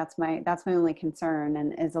 So that's my only concern.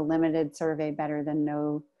 And is a limited survey better than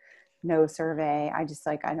no survey?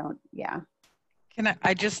 Yeah.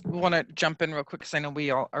 I just want to jump in real quick because I know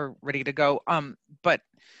we all are ready to go. But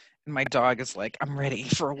my dog is like, I'm ready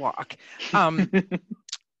for a walk. One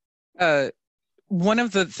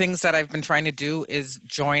of the things that I've been trying to do is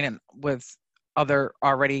join in with other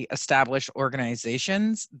already established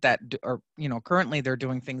organizations that are, you know, currently they're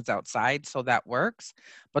doing things outside, so that works.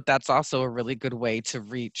 But that's also a really good way to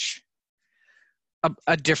reach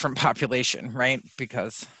a different population, right?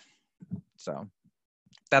 Because so.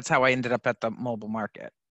 That's how I ended up at the mobile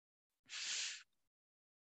market.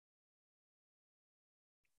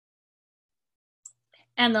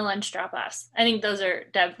 And the lunch drop-offs. I think those are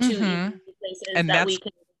two places and that we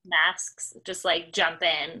can masks, just like jump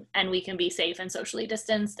in and we can be safe and socially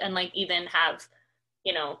distanced and like even have,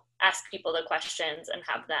 you know, ask people the questions and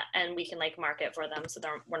have that, and we can like mark it for them so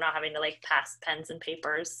we're not having to like pass pens and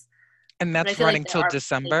papers. And that's running till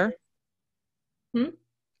December?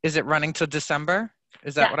 Is it running till December?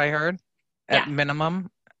 Is that what I heard? At minimum?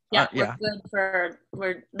 Yeah, we're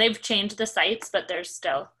good they've changed the sites, but they're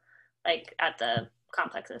still like at the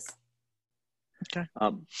complexes. Okay.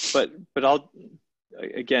 But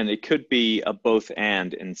again, it could be a both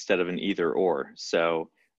and instead of an either or. So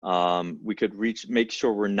we could make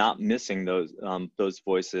sure we're not missing those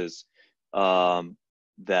voices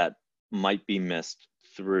that might be missed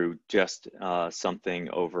through just something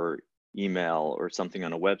over email or something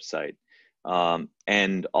on a website.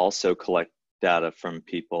 And also collect data from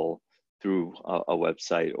people through a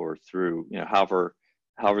website or through, you know, however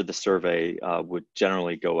the survey would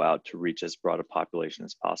generally go out to reach as broad a population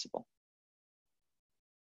as possible.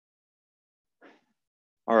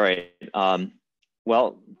 All right.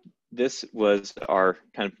 Well, this was our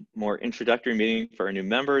kind of more introductory meeting for our new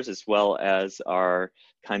members, as well as our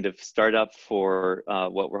kind of startup for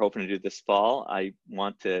what we're hoping to do this fall. I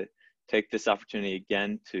want to take this opportunity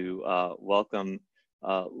again to welcome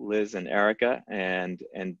Liz and Erica and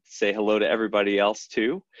say hello to everybody else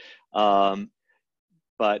too.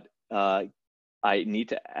 But I need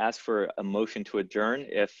to ask for a motion to adjourn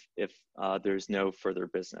if there's no further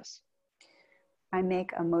business. I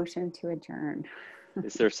make a motion to adjourn.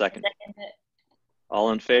 Is there a second?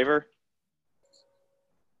 All in favor?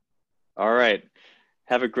 All right.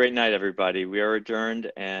 Have a great night, everybody. We are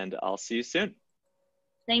adjourned, and I'll see you soon.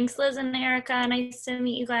 Thanks, Liz and Erica. Nice to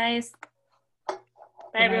meet you guys.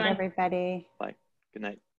 Bye, Good night, everyone. everybody. Bye. Good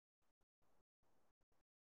night.